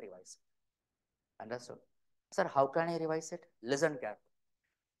 we can revise it. Understood? Sir, how can I revise it? Listen carefully.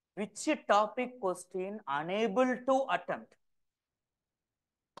 Which topic question unable to attempt?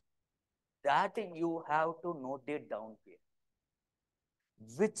 That you have to note it down here.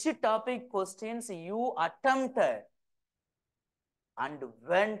 Which topic questions you attempted and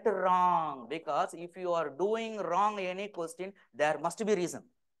went wrong? Because if you are doing wrong any question, there must be reason.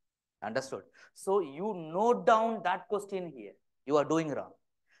 Understood? So you note down that question here. You are doing wrong.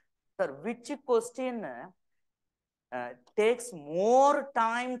 Sir, which question takes more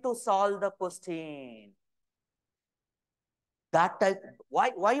time to solve the question? That type,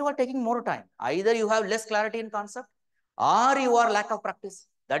 why you are taking more time? Either you have less clarity in concept or you are lack of practice.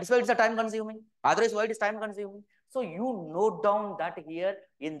 That is why it's a time consuming. Otherwise, why it is time consuming? So you note down that here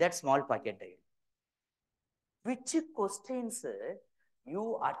in that small packet diagram. Which questions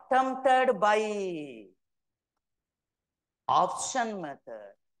you attempted by option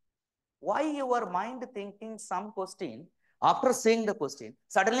method? Why your mind thinking some question, after seeing the question,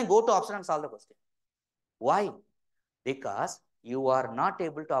 suddenly go to option and solve the question? Why? Because you are not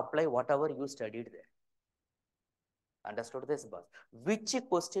able to apply whatever you studied there. Understood this, boss? Which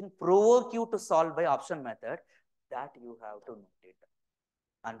question provoke you to solve by option method? That you have to note it.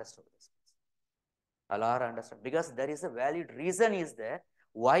 Understood this? Allah understand. Because there is a valid reason is there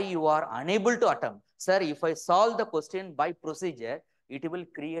why you are unable to attempt. Sir, if I solve the question by procedure, it will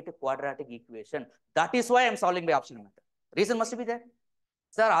create a quadratic equation. That is why I am solving by option method. Reason must be there.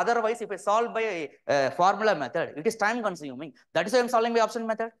 Sir, otherwise, if I solve by formula method, it is time consuming. That is why I am solving by option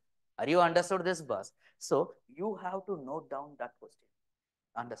method. Are you understood this, boss? So you have to note down that question.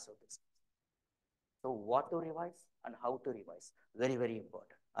 Understood this. So what to revise and how to revise. Very, very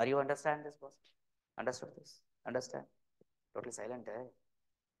important. Are you understand this, boss? Understood this? Understand? Totally silent, eh?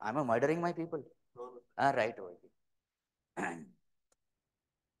 I'm murdering my people. Right, okay.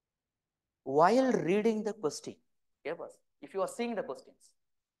 While reading the question, okay, boss, if you are seeing the questions,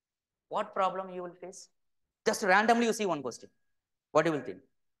 what problem you will face? Just randomly you see one question. What you will think?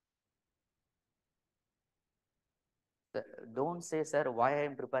 Don't say, sir, why I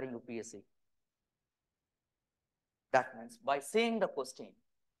am preparing UPSC. That means by seeing the question,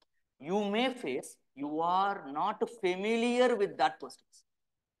 you may face, you are not familiar with that question.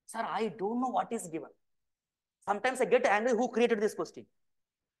 Sir, I don't know what is given. Sometimes I get angry, who created this question?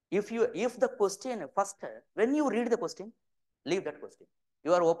 If the question first, when you read the question, leave that question.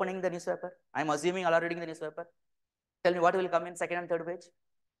 You are opening the newspaper. I'm assuming you are reading the newspaper. Tell me what will come in second and third page.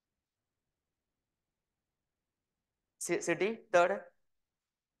 City, third,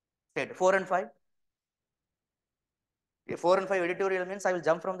 state, 4 and 5. If 4 and 5 editorial means I will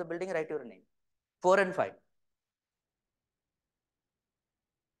jump from the building, write your name. 4 and 5.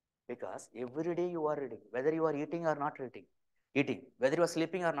 Because every day you are reading, whether you are eating or not eating, whether you are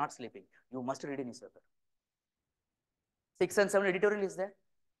sleeping or not sleeping, you must read a newspaper. 6 and 7 editorial is there.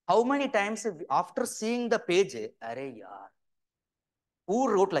 How many times after seeing the page, arey yaar, who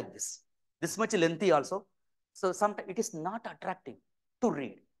wrote like this? This much lengthy also. So sometimes it is not attractive to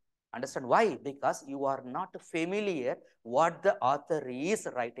read. Understand why? Because you are not familiar what the author is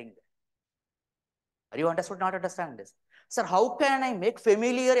writing there. Are you understood? Not understand this? Sir, how can I make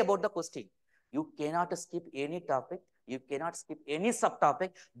familiar about the question? You cannot skip any topic. You cannot skip any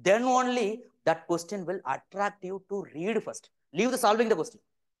subtopic. Then only that question will attract you to read first. Leave the solving the question.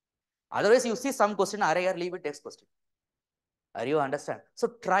 Otherwise, you see some question, leave it next question. Are you understand? So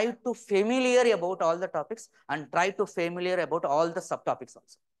try to familiar about all the topics and try to familiar about all the subtopics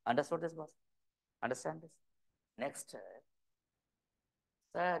also. Understood this, boss? Understand this? Next,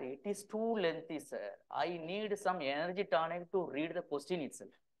 sir, it is too lengthy, sir. I need some energy tonic to read the question itself.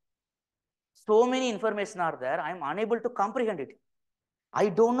 So many information are there. I am unable to comprehend it. I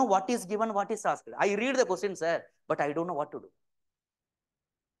don't know what is given, what is asked. I read the question, sir, but I don't know what to do.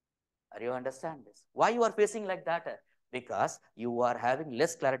 Are you understand this? Why you are facing like that? Because you are having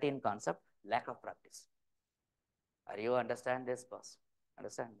less clarity in concept, lack of practice. Are you understand this, boss?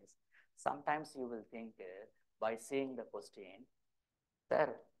 Understand this? Sometimes you will think by seeing the question, sir,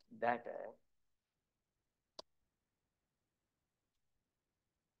 that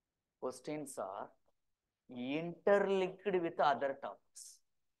questions are interlinked with other topics.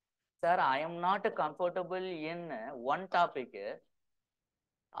 Sir, I am not comfortable in one topic.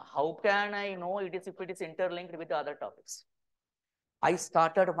 How can I know it is if it is interlinked with other topics? I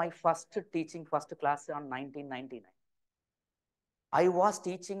started my first teaching first class on 1999. I was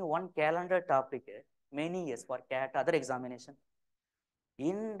teaching one calendar topic many years for CAT, other examination.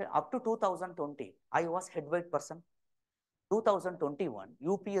 In up to 2020, I was headweight person. 2021,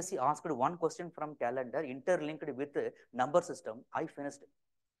 UPSC asked one question from calendar interlinked with number system. I finished.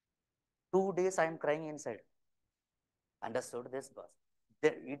 2 days I am crying inside. Understood this, boss?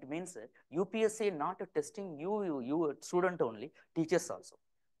 It means UPSC not testing you student only, teachers also.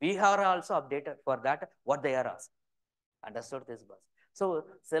 We are also updated for that what they are asked. Understood this, boss? So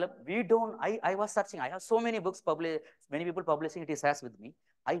we don't. I was searching. I have so many books published. Many people publishing it is as with me.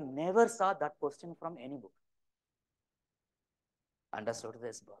 I never saw that question from any book. Understood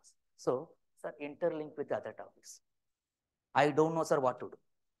this, boss? So, sir, interlink with other topics. I don't know, sir, what to do.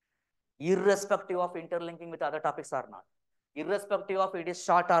 Irrespective of interlinking with other topics or not. Irrespective of it is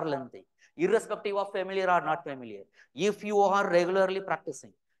short or lengthy. Irrespective of familiar or not familiar. If you are regularly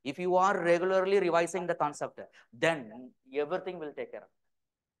practicing, if you are regularly revising the concept, then everything will take care of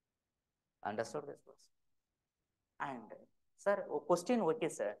it. Understood this, boss? And, sir, question, okay,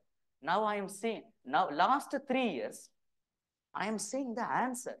 sir. Now I am seeing, now last 3 years, I am seeing the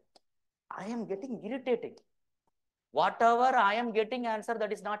answer. I am getting irritating. Whatever I am getting answer,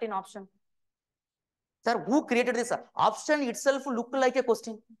 that is not in option. Sir, who created this? Option itself look like a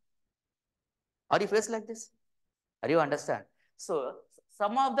question. Are you faced like this? Are you understand? So,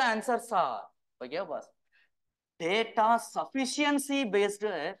 some of the answers are, okay, boss, data sufficiency based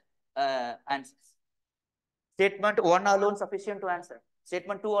answers. Statement 1 alone sufficient to answer.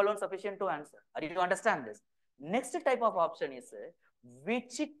 Statement 2 alone sufficient to answer. Are you understand this? Next type of option is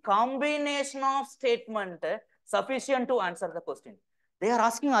which combination of statement sufficient to answer the question. They are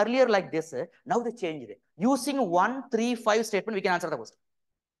asking earlier like this. Now they changed it. Using 1, 3, 5 statement, we can answer the question.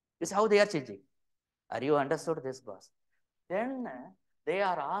 This is how they are changing. Are you understood this, boss? Then they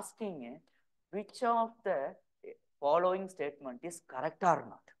are asking which of the following statement is correct or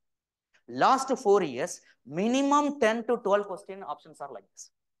not. last 4 years, minimum 10 to 12 question options are like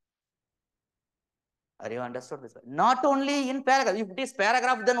this. Are you understood this? Not only in paragraph. If it is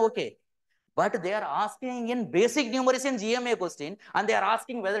paragraph, then okay. But they are asking in basic numeracy and GMA question, and they are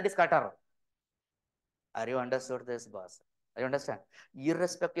asking whether it is correct or wrong. Are you understood this, boss? Are you understand?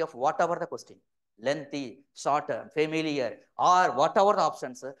 Irrespective of whatever the question, lengthy, short, familiar, or whatever the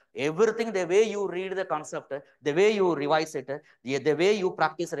options, everything, the way you read the concept, the way you revise it, the way you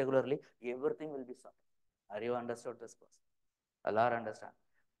practice regularly, everything will be solved. Are you understood this, boss? Allah understand?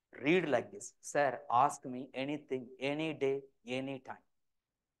 Read like this. Sir, ask me anything, any day, any time.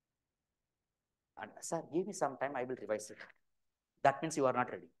 And sir, give me some time, I will revise it. That means you are not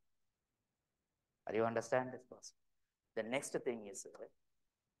ready. Are you understand this, boss? The next thing is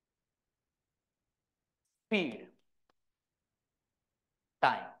speed,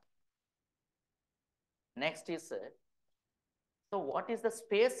 time. Next is, so what is the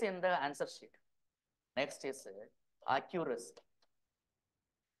space in the answer sheet? Next is accuracy.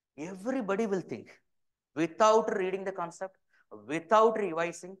 Everybody will think, without reading the concept, without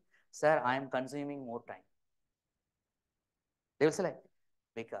revising, sir, I am consuming more time. They will say like,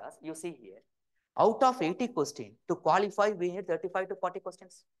 because you see here, out of 80 questions, to qualify, we need 35 to 40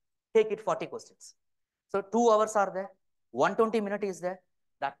 questions. Take it 40 questions. So 2 hours are there, 120 minutes is there.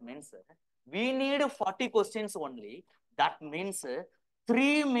 That means we need 40 questions only. That means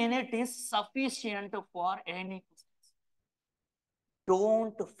 3 minutes is sufficient for any questions.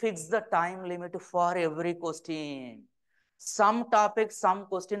 Don't fix the time limit for every question. Some topics, some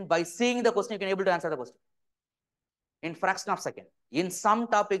question, by seeing the question, you can able to answer the question in fraction of a second. In some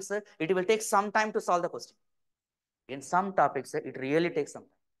topics, it will take some time to solve the question. In some topics, it really takes some time.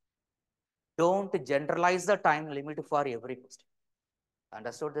 Don't generalize the time limit for every question.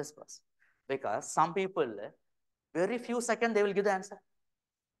 Understood this, boss? Because some people, very few seconds, they will give the answer.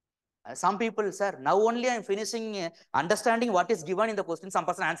 Some people, sir, now only I am finishing understanding what is given in the question, some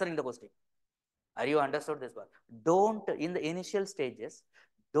person answering the question. Are you understood this, boss? Don't, in the initial stages,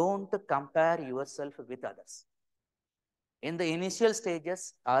 don't compare yourself with others. In the initial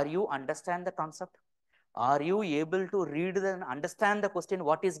stages, are you understand the concept? Are you able to read and understand the question,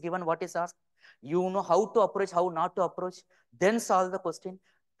 what is given, what is asked? You know how to approach, how not to approach, then solve the question.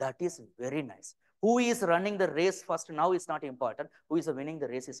 That is very nice. Who is running the race first now is not important. Who is winning the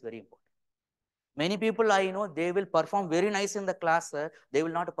race is very important. Many people I know, they will perform very nice in the class, they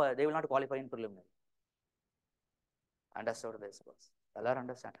will not qualify in preliminary. Understood this, boss? Allah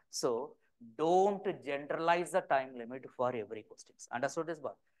understand. So don't generalize the time limit for every question. Understood this,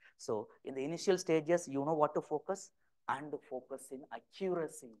 boss? So in the initial stages, you know what to focus and focus in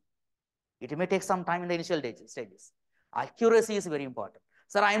accuracy. It may take some time in the initial stages. Accuracy is very important.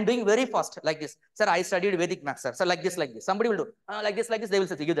 Sir, I am doing very fast like this. Sir, I studied Vedic maths, sir. So like this, like this. Somebody will do like this, they will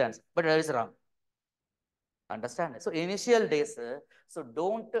say, give the answer. But that is wrong. Understand? So initial days, so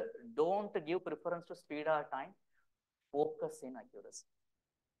don't give preference to speed or time. Focus in accuracy.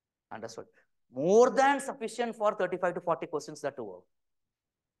 Understood? More than sufficient for 35 to 40 questions that to work.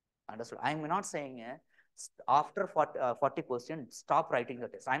 Understood? I am not saying after 40 questions, stop writing the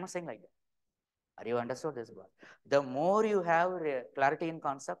test. I am not saying like that. Are you understood this? The more you have clarity in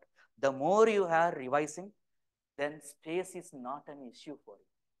concept, the more you have revising, then space is not an issue for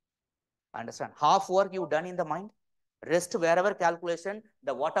you. Understand? Half work you done in the mind, rest wherever calculation,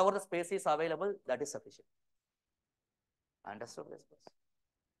 the whatever the space is available, that is sufficient. Understood this?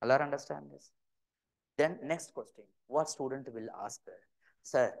 Allah understand this? Then next question, what student will ask?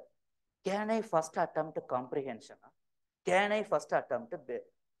 Sir, can I first attempt comprehension? Can I first attempt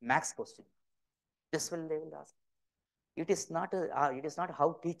max question? This will they will ask. It is not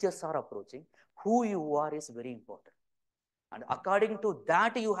how teachers are approaching. Who you are is very important. And according to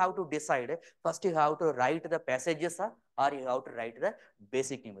that, you have to decide. First, you have to write the passages or you have to write the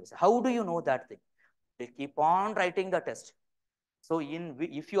basic numeracy. How do you know that thing? They keep on writing the test. So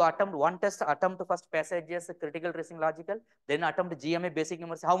if you attempt one test, attempt first passages, critical, reasoning, logical, then attempt GMA basic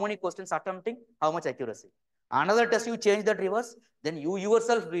numeracy. How many questions attempting? How much accuracy? Another test you change that reverse, then you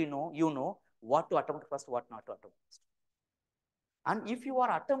yourself you know what to attempt first, what not to attempt first. And if you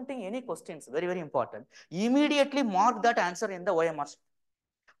are attempting any questions, very, very important, immediately mark that answer in the OMR.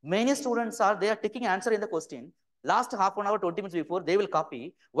 Many students they are taking answer in the question. Last half an hour, 20 minutes before, they will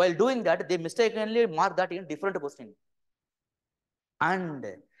copy. While doing that, they mistakenly mark that in different question. And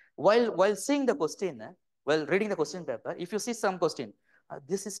while seeing the question, while reading the question paper, if you see some question,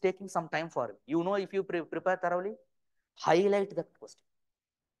 this is taking some time for you. Know if you prepare thoroughly, highlight the question.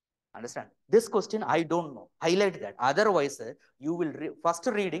 Understand? This question, I don't know. Highlight that. Otherwise, you will first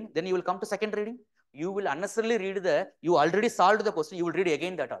reading, then you will come to second reading. You will unnecessarily read you already solved the question. You will read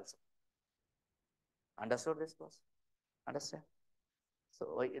again that also. Understood this, boss? Understand?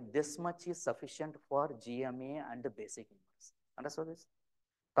 So this much is sufficient for GMA and the basic numbers. Understood this?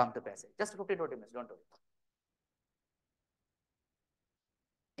 Come to passage. Just 15-20 minutes, don't worry.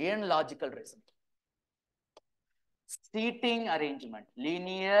 In logical reasoning, seating arrangement,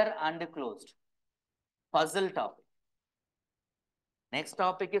 linear and closed, puzzle topic. Next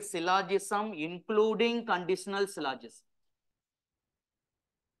topic is syllogism, including conditional syllogism,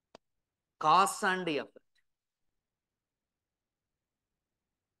 cause and effect.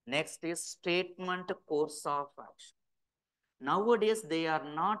 Next is statement course of action. Nowadays, they are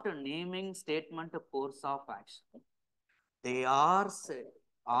not naming statement course of action. They are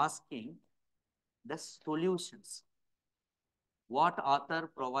asking the solutions. What author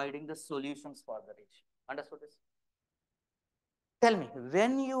providing the solutions for the issue? Understood this? Tell me,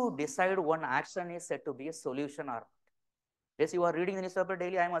 when you decide one action is said to be a solution or not? Yes, you are reading the newspaper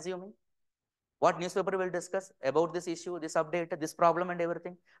daily, I am assuming. What newspaper will discuss about this issue, this update, this problem and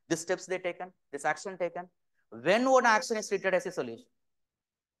everything, these steps they taken, this action taken. When one action is treated as a solution?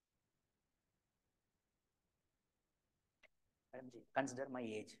 Consider my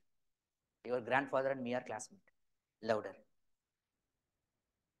age. Your grandfather and me are classmates. Louder.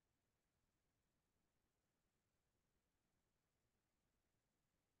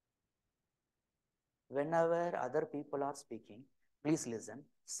 Whenever other people are speaking, please listen.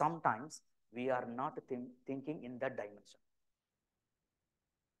 Sometimes we are not thinking in that dimension.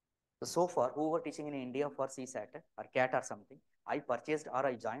 So far, who were teaching in India for CSAT or CAT or something, I purchased or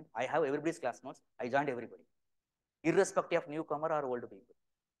I joined. I have everybody's class notes. I joined everybody, irrespective of newcomer or old people.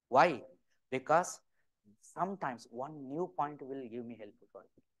 Why? Because sometimes one new point will give me helpful for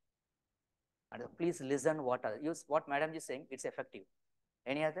you. And please listen what madam is saying. It's effective.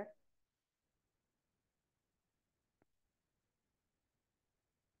 Any other?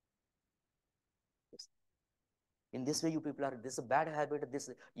 In this way, you people are, this is a bad habit, this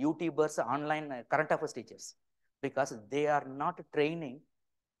YouTubers, online current affairs teachers, because they are not training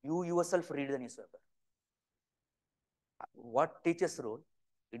you yourself read the newspaper. What teacher's role?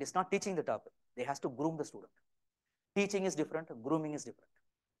 It is not teaching the topic. They has to groom the student. Teaching is different, grooming is different.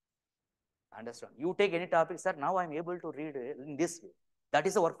 Understand? You take any topic, sir, now I'm able to read in this way. That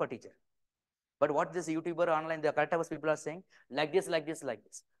is the work for teacher. But what this YouTuber online, the current affairs people are saying, like this, like this, like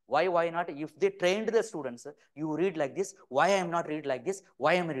this. Why not? If they trained the students, you read like this, why I am not read like this,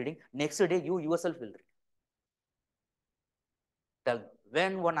 why I am reading, next day you yourself will read. Tell me,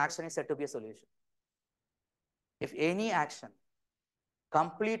 when one action is said to be a solution? If any action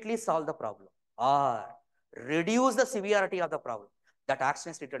completely solve the problem or reduce the severity of the problem, that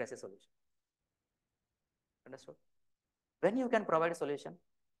action is treated as a solution. Understood? When you can provide a solution?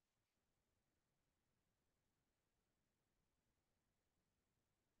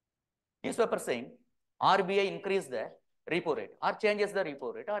 Newspaper saying RBI increase the repo rate or changes the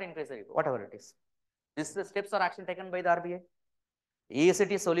repo rate or increase the repo, whatever it is. This the steps or action taken by the RBI. Is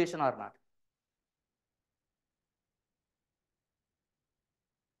it a solution or not?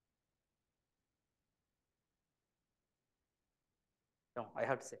 No, I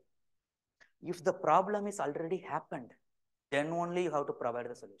have to say. If the problem is already happened, then only you have to provide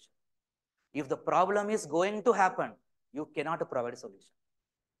the solution. If the problem is going to happen, you cannot provide a solution.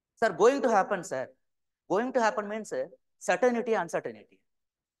 Sir, going to happen, sir. Going to happen means certainty, uncertainty.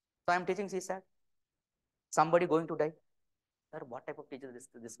 So I am teaching CSAT. Somebody going to die. Sir, what type of teacher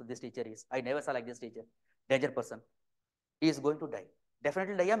this teacher is? I never saw like this teacher. Danger person. He is going to die.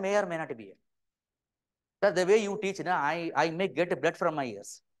 Definitely die, may or may not be. Sir, the way you teach, I may get blood from my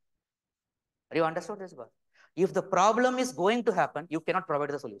ears. Are you understood this? If the problem is going to happen, you cannot provide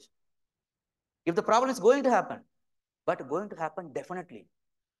the solution. If the problem is going to happen, but going to happen definitely,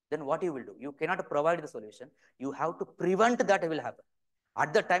 then what you will do? You cannot provide the solution. You have to prevent that will happen.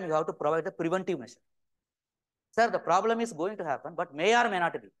 At the time, you have to provide the preventive measure. Sir, the problem is going to happen, but may or may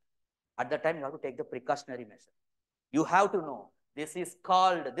not be. At the time, you have to take the precautionary measure. You have to know this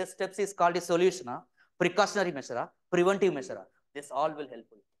steps is called a solution, precautionary measure, preventive measure. This all will help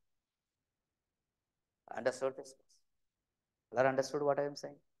you. Understood this? Understood what I am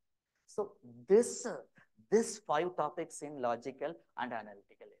saying? So this 5 topics in logical and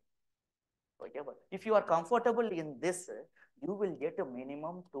analytical. Okay, but if you are comfortable in this, you will get a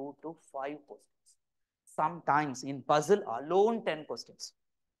minimum 2 to 5 questions. Sometimes in puzzle alone 10 questions.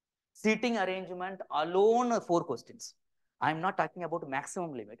 Seating arrangement alone 4 questions. I am not talking about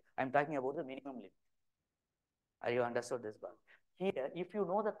maximum limit. I am talking about the minimum limit. Are you understood this, boss? Here, if you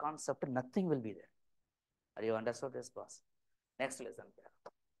know the concept, nothing will be there. Are you understood this, boss? Next lesson.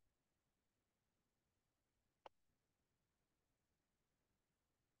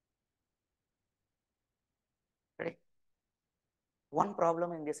 One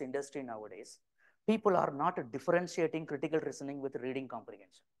problem in this industry nowadays, people are not differentiating critical reasoning with reading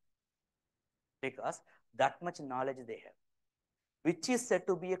comprehension because that much knowledge they have, which is said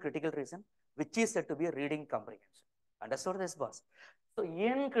to be a critical reason, which is said to be a reading comprehension. Understood this, boss? So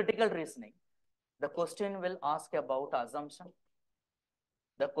in critical reasoning, the question will ask about assumption.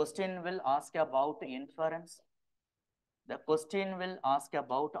 The question will ask about inference. The question will ask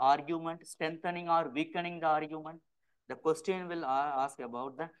about argument, strengthening or weakening the argument. The question will ask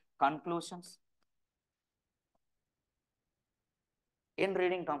about the conclusions. In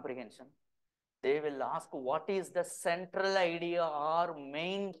reading comprehension, they will ask what is the central idea or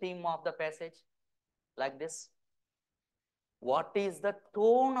main theme of the passage, like this. What is the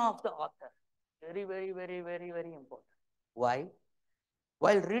tone of the author? Very, very, very, very, very important. Why?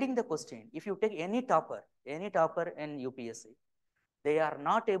 While reading the question, if you take any topper in UPSC, they are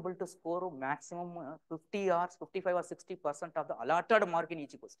not able to score maximum 50 or 55 or 60% of the allotted mark in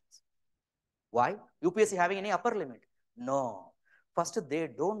each question. Why? UPSC having any upper limit? No. First, they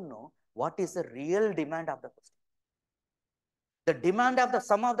don't know what is the real demand of the question. The demand of the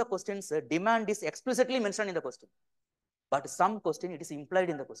some of the questions, demand is explicitly mentioned in the question, but some question it is implied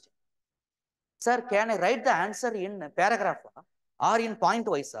in the question. Sir, can I write the answer in paragraph or in point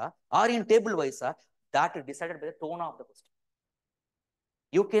wise or in table wise? That is decided by the tone of the question.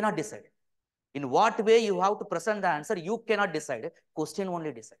 You cannot decide. In what way you have to present the answer, you cannot decide. Question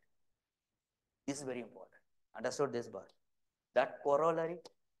only decide. This is very important. Understood this bar? That corollary,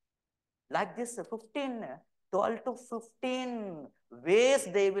 like this 15, 12 to 15 ways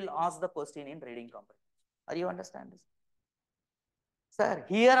they will ask the question in reading comprehension. Are you understand this? Sir,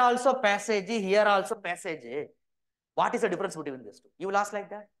 here also passage, here also passage. What is the difference between these two? You will ask like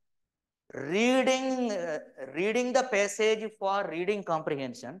that. Reading the passage for reading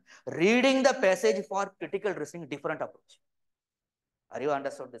comprehension, reading the passage for critical reasoning, different approach. Are you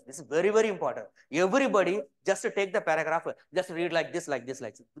understood this? This is very, very important. Everybody just take the paragraph, just read like this, like this,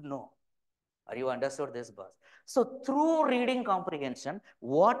 like this. No. Are you understood this, boss? So through reading comprehension,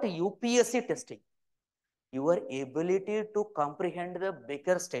 what UPSC testing? Your ability to comprehend the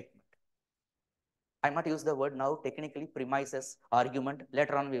bigger statement. I might use the word now technically, premises, argument.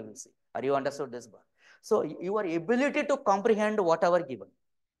 Later on we will see. Are you understood this, boss? So your ability to comprehend whatever given.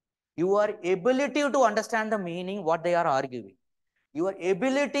 Your ability to understand the meaning, what they are arguing. Your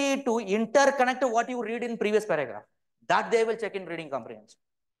ability to interconnect what you read in previous paragraph, that they will check in reading comprehension.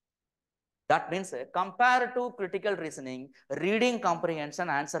 That means compared to critical reasoning, reading comprehension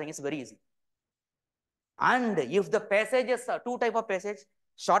answering is very easy. And if the passages are two type of passage,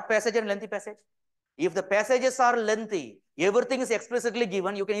 short passage and lengthy passage. If the passages are lengthy, everything is explicitly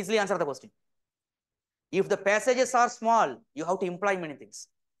given, you can easily answer the question. If the passages are small, you have to imply many things.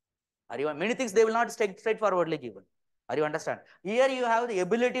 Many things they will not straightforwardly given. Are you understand? Here you have the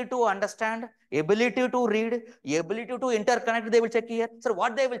ability to understand, ability to read, ability to interconnect, they will check here. So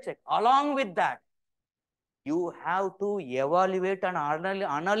what they will check? Along with that, you have to evaluate and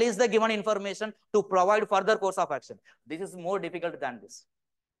analyze the given information to provide further course of action. This is more difficult than this.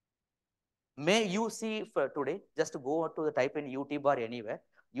 May you see for today, just go to the type in YouTube or anywhere,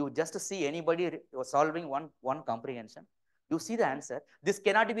 you just see anybody solving one comprehension. You see the answer. This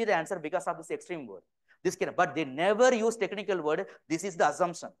cannot be the answer because of this extreme word. This can, but they never use technical word. This is the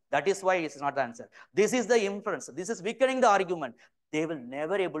assumption. That is why it's not the answer. This is the inference. This is weakening the argument. They will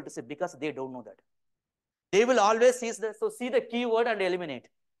never able to say because they don't know that. They will always see the keyword and eliminate.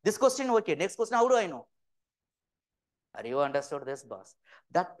 This question, okay. Next question, how do I know? Are you understood this, boss?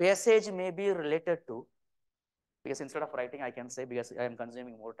 That passage may be related to, because instead of writing, I can say because I am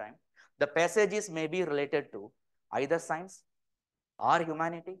consuming more time. The passages may be related to either science or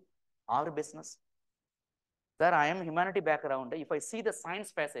humanity or business. Sir, I am humanity background. If I see the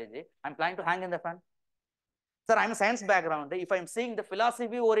science passage, I'm planning to hang in the fan. Sir, I'm a science background. If I'm seeing the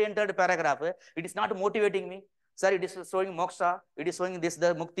philosophy-oriented paragraph, it is not motivating me. Sir, it is showing moksha. It is showing this,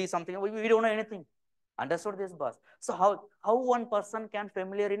 the mukti, something. We don't know anything. Understood this, boss? So how one person can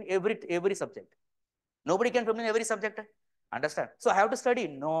familiar in every subject? Nobody can familiar in every subject. Understand? So I have to study?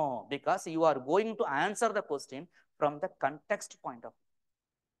 No, because you are going to answer the question from the context point of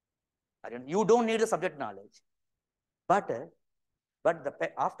view. You don't need the subject knowledge. But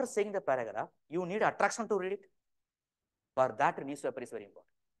after saying the paragraph, you need attraction to read it. For that, newspaper is very important.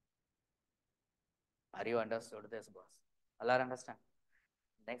 Are you understood this, boss? Allah understand?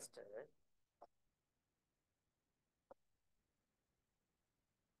 Next.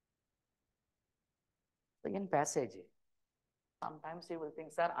 So in passage, sometimes you will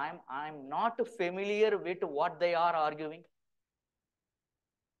think, sir, I'm not familiar with what they are arguing.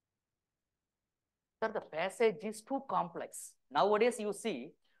 Sir, the passage is too complex. Nowadays, you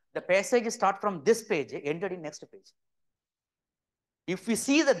see, the passage start from this page, ended in next page. If we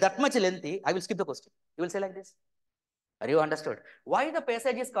see that much lengthy, I will skip the question. You will say like this. Are you understood? Why the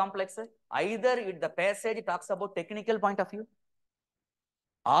passage is complex? Either the passage talks about technical point of view,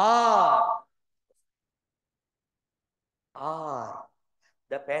 or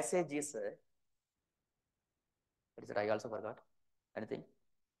the passage is, what is it? I also forgot. Anything?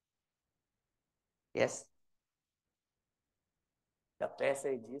 Yes. The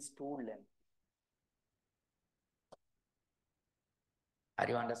passage is too lengthy. Are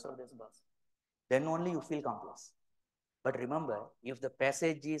you understood this, boss? Then only you feel complex. But remember, if the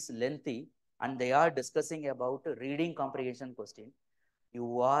passage is lengthy and they are discussing about reading comprehension question,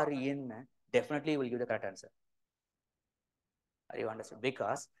 you are in, definitely will give the correct answer. Are you understand?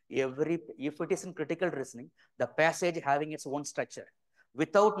 Because if it is in critical reasoning, the passage having its own structure.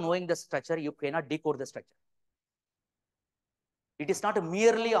 Without knowing the structure, you cannot decode the structure. It is not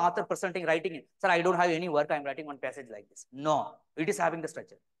merely author presenting, writing it. Sir, I don't have any work, I am writing one passage like this. No, it is having the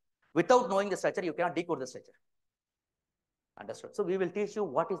structure. Without knowing the structure, you cannot decode the structure. Understood? So we will teach you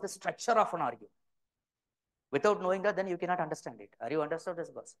what is the structure of an argument. Without knowing that, then you cannot understand it. Are you understood this,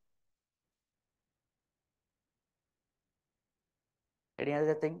 boss? Any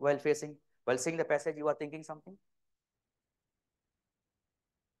other thing while seeing the passage, you are thinking something?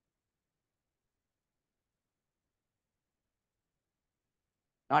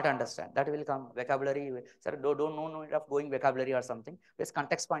 Not understand. That will come. Vocabulary. Sir, don't know of going vocabulary or something. This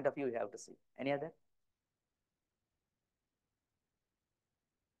context point of view you have to see. Any other?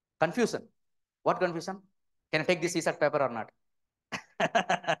 Confusion. What confusion? Can I take this CSAT paper or not?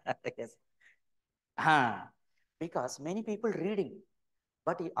 Yes. Because many people reading,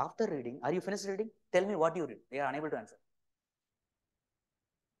 but after reading, are you finished reading? Tell me what you read. They are unable to answer.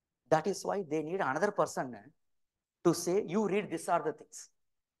 That is why they need another person to say, you read, these are the things.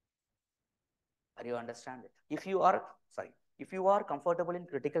 Are you understand it? If you are comfortable in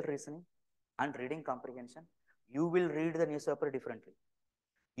critical reasoning and reading comprehension, you will read the newspaper differently.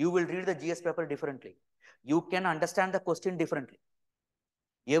 You will read the GS paper differently. You can understand the question differently.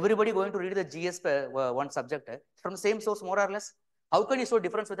 Everybody going to read the GS one subject from the same source more or less. How can you show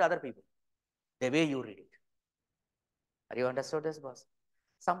difference with other people? The way you read it. Are you understood this, boss?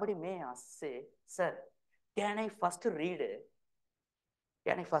 Somebody may ask, say, sir, can I first read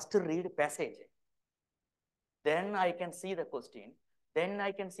passage? Then I can see the question. Then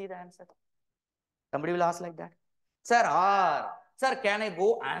I can see the answer. Somebody will ask like that. Sir, can I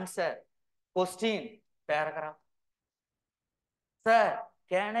go answer question, paragraph? Sir,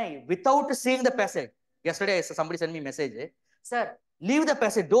 can I, without seeing the passage? Yesterday, somebody sent me a message. Sir, leave the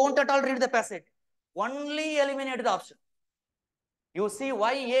passage. Don't at all read the passage. Only eliminate the option. You see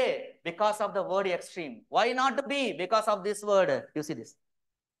why A? Because of the word extreme. Why not B? Because of this word. You see this.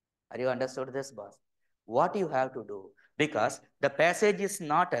 Are you understood this, boss? What you have to do? Because the passage is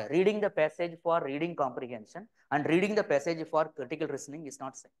not reading the passage for reading comprehension and reading the passage for critical reasoning is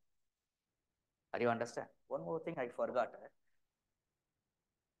not same. Are you understand? One more thing I forgot.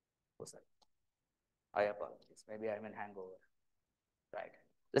 Oh, sorry. I apologize. Maybe I'm in hangover. Right.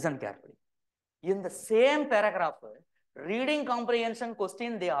 Listen carefully. In the same paragraph, reading comprehension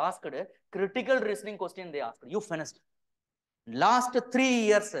question they asked, critical reasoning question they asked. You finished. Last 3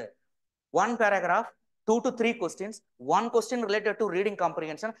 years, one paragraph, 2 to 3 questions, one question related to reading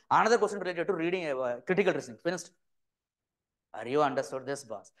comprehension, another question related to reading critical reasoning. Finished. Are you understood this,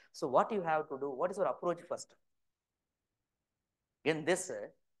 boss? So what you have to do, what is your approach first? In this,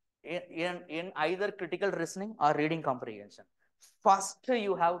 in either critical reasoning or reading comprehension, first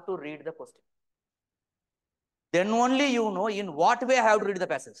you have to read the question. Then only you know in what way I have to read the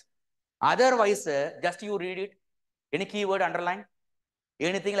passage. Otherwise, just you read it, any keyword underline,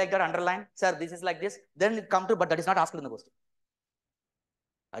 anything like that underline, sir, this is like this, then come to, but that is not asked in the question.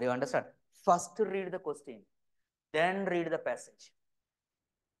 Are you understand? First read the question, then read the passage.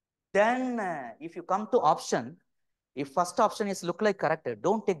 Then if you come to option, if first option is look like correct,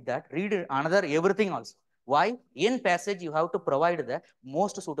 don't take that, read another everything also. Why? In passage, you have to provide the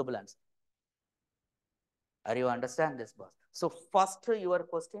most suitable answer. Are you understand this, boss? So first your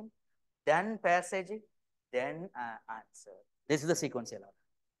question, then passage, then answer. This is the sequential order.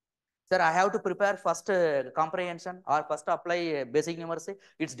 Sir, I have to prepare first comprehension or first apply basic numeracy.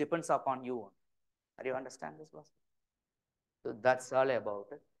 It depends upon you. Are you understand this, boss? So that's all about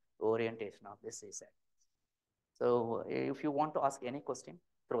orientation of this CSAT. So if you want to ask any question,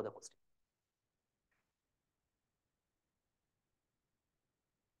 throw the question.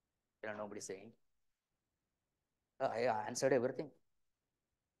 Nobody saying. I answered everything.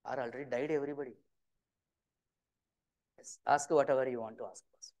 Or already died everybody. Yes. Ask whatever you want to ask,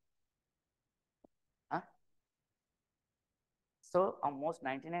 boss. Huh? So almost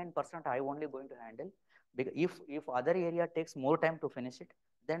 99% I only going to handle. Because if other area takes more time to finish it,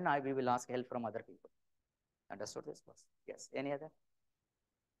 then we will ask help from other people. Understood this, boss? Yes. Any other?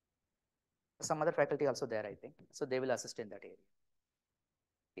 Some other faculty also there, I think. So they will assist in that area.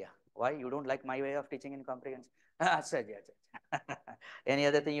 Yeah. Why? You don't like my way of teaching in comprehension? Any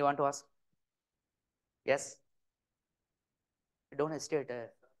other thing you want to ask? Yes. Don't hesitate.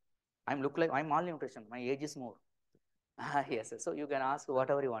 I'm malnutrition. My age is more. Yes. So you can ask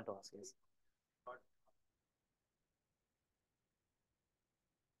whatever you want to ask. Yes.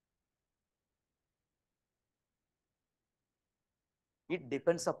 It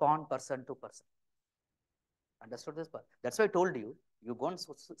depends upon person to person. Understood this part? That's why I told you, you go and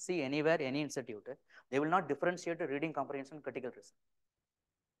see anywhere, any institute, they will not differentiate reading comprehension, critical reasoning.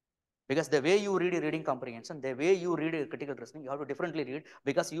 Because the way you read reading comprehension, the way you read critical reasoning, you have to differently read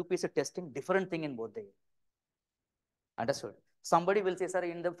because UPSC testing different thing in both the. Understood? Somebody will say,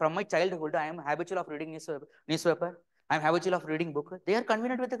 sir, from my childhood, I am habitual of reading newspaper. I am habitual of reading book. They are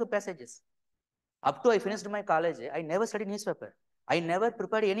convenient with the passages. Up to I finished my college, I never studied newspaper. I never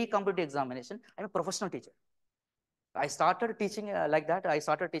prepared any competitive examination. I'm a professional teacher. I started teaching like that. I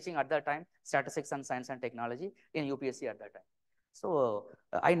started teaching at that time statistics and science and technology in UPSC at that time. So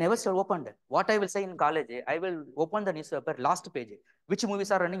I never opened. What I will say in college, I will open the newspaper last page. Which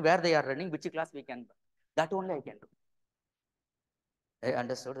movies are running, where they are running, which class we can. That only I can do. I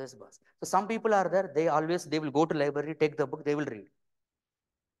understood this, boss. So some people are there. They will go to library, take the book, they will read.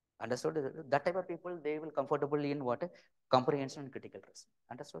 Understood? That type of people, they will comfortably in what? Comprehension and critical reasoning.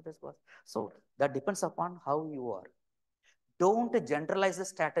 Understood this, boss? So that depends upon how you are. Don't generalize the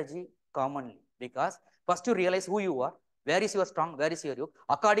strategy commonly because first you realize who you are, where is your strong, where is your weak.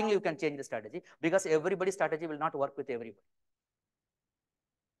 Accordingly, you can change the strategy because everybody's strategy will not work with everybody.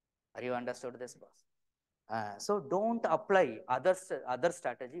 Are you understood this, boss? So don't apply other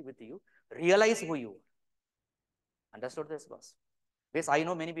strategy with you. Realize who you are. Understood this, boss? Yes, I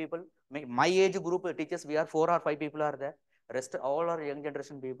know many people. My age group teachers, we are 4 or 5 people are there. Rest all are young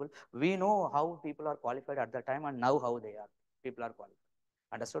generation people. We know how people are qualified at the time and now how they are. People are qualified.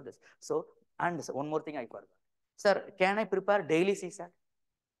 Understood this? So, and one more thing I forgot. Sir, can I prepare daily CSAT?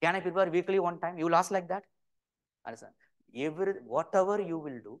 Can I prepare weekly one time? You will ask like that? Understand? Whatever you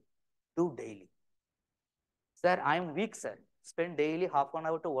will do daily. Sir, I am weak, sir. Spend daily half an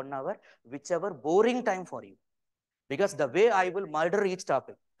hour to 1 hour, whichever boring time for you. Because the way I will murder each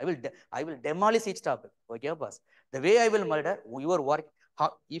topic, I will demolish each topic. Okay, boss. The way I will murder your work.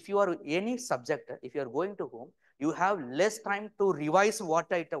 If you are any subject, if you are going to home, you have less time to revise what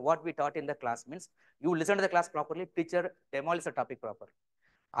we taught in the class. Means you listen to the class properly, teacher demolish the topic properly.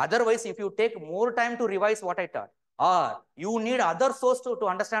 Otherwise, if you take more time to revise what I taught, or you need other source to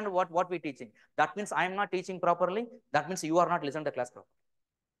understand what we teaching, that means I am not teaching properly. That means you are not listening to the class properly.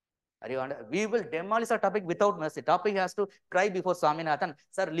 We will demolish a topic without mercy. Topic has to cry before Swaminathan,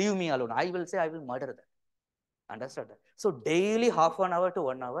 sir, leave me alone. I will say, I will murder that. Understood that? So daily half an hour to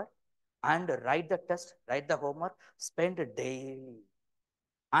 1 hour and write the test, write the homework, spend daily.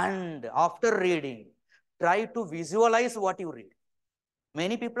 And after reading, try to visualize what you read.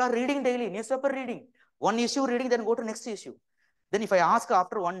 Many people are reading daily, newspaper reading. One issue reading, then go to next issue. Then if I ask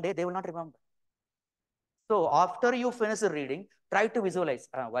after one day, they will not remember. So after you finish the reading, try to visualize.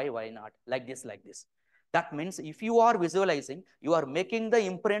 Why not? Like this, like this. That means if you are visualizing, you are making the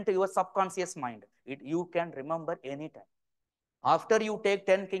imprint to your subconscious mind. You can remember anytime. After you take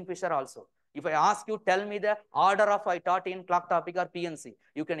 10 Kingfisher also. If I ask you, tell me the order of I taught in clock topic or PNC,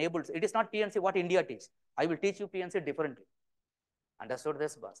 you can able to. It is not PNC what India teach. I will teach you PNC differently. Understood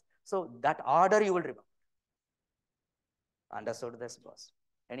this, boss? So that order you will remember. Understood this, boss?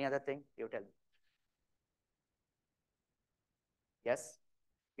 Any other thing you tell me? Yes?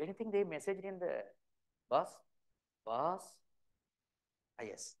 Anything they messaged in the boss? Boss?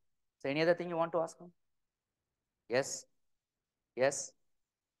 Yes. So any other thing you want to ask him? Yes? Yes?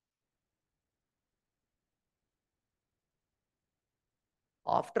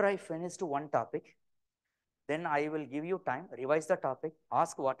 After I finished one topic, then I will give you time, revise the topic,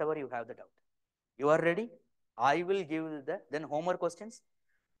 ask whatever you have the doubt. You are ready? I will give then homework questions,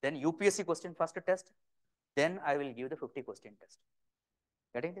 then UPSC question first test, then I will give the 50 question test.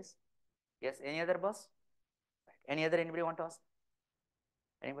 Getting this? Yes. Any other, boss? Any other anybody want to ask?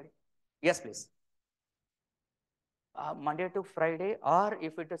 Anybody? Yes, please. Monday to Friday, or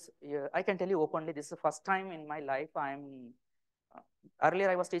if it is, I can tell you openly, this is the first time in my life earlier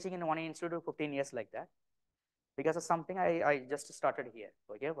I was teaching in one institute 15 years like that. Because of something, I just started here.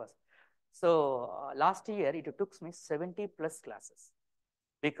 Okay, boss. So last year it took me 70 plus classes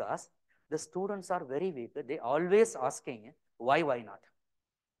because the students are very weak. They always asking why not.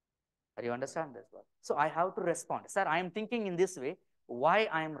 Are you understand this one? So I have to respond. Sir, I am thinking in this way. Why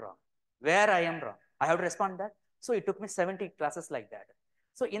I am wrong? Where I am wrong? I have to respond that. So it took me 70 classes like that.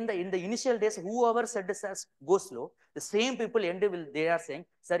 So in the initial days, whoever said this as go slow, the same people end will they are saying,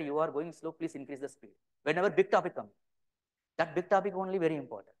 sir, you are going slow. Please increase the speed. Whenever big topic comes, that big topic only very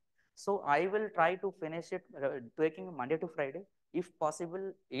important. So I will try to finish it taking Monday to Friday, if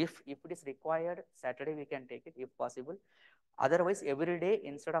possible. If it is required, Saturday we can take it if possible. Otherwise, every day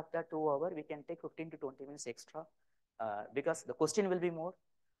instead of that 2 hours, we can take 15 to 20 minutes extra because the question will be more.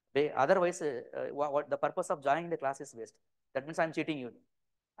 Otherwise, what the purpose of joining the class is waste. That means I'm cheating you.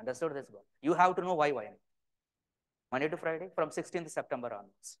 Understood this one? You have to know why. Monday to Friday from 16th September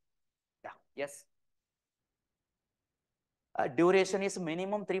onwards. Yeah. Yes. Duration is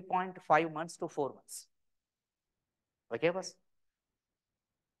minimum 3.5 months to 4 months. Okay, boss?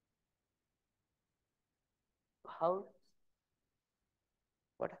 How?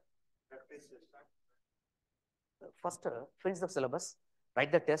 What? First, finish the syllabus,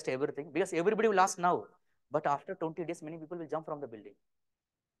 write the test, everything, because everybody will ask now. But after 20 days, many people will jump from the building.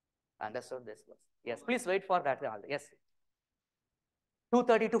 Understood this was? Yes, please wait for that. Yes.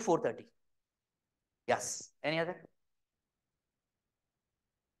 2:30 to 4:30. Yes. Any other?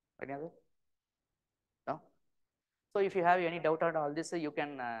 Any other? No? So if you have any doubt on all this, you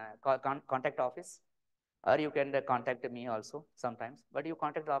can contact office, or you can contact me also sometimes. But you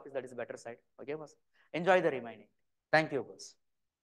contact the office, that is better side. Okay, boss? Enjoy the remaining. Thank you, boss.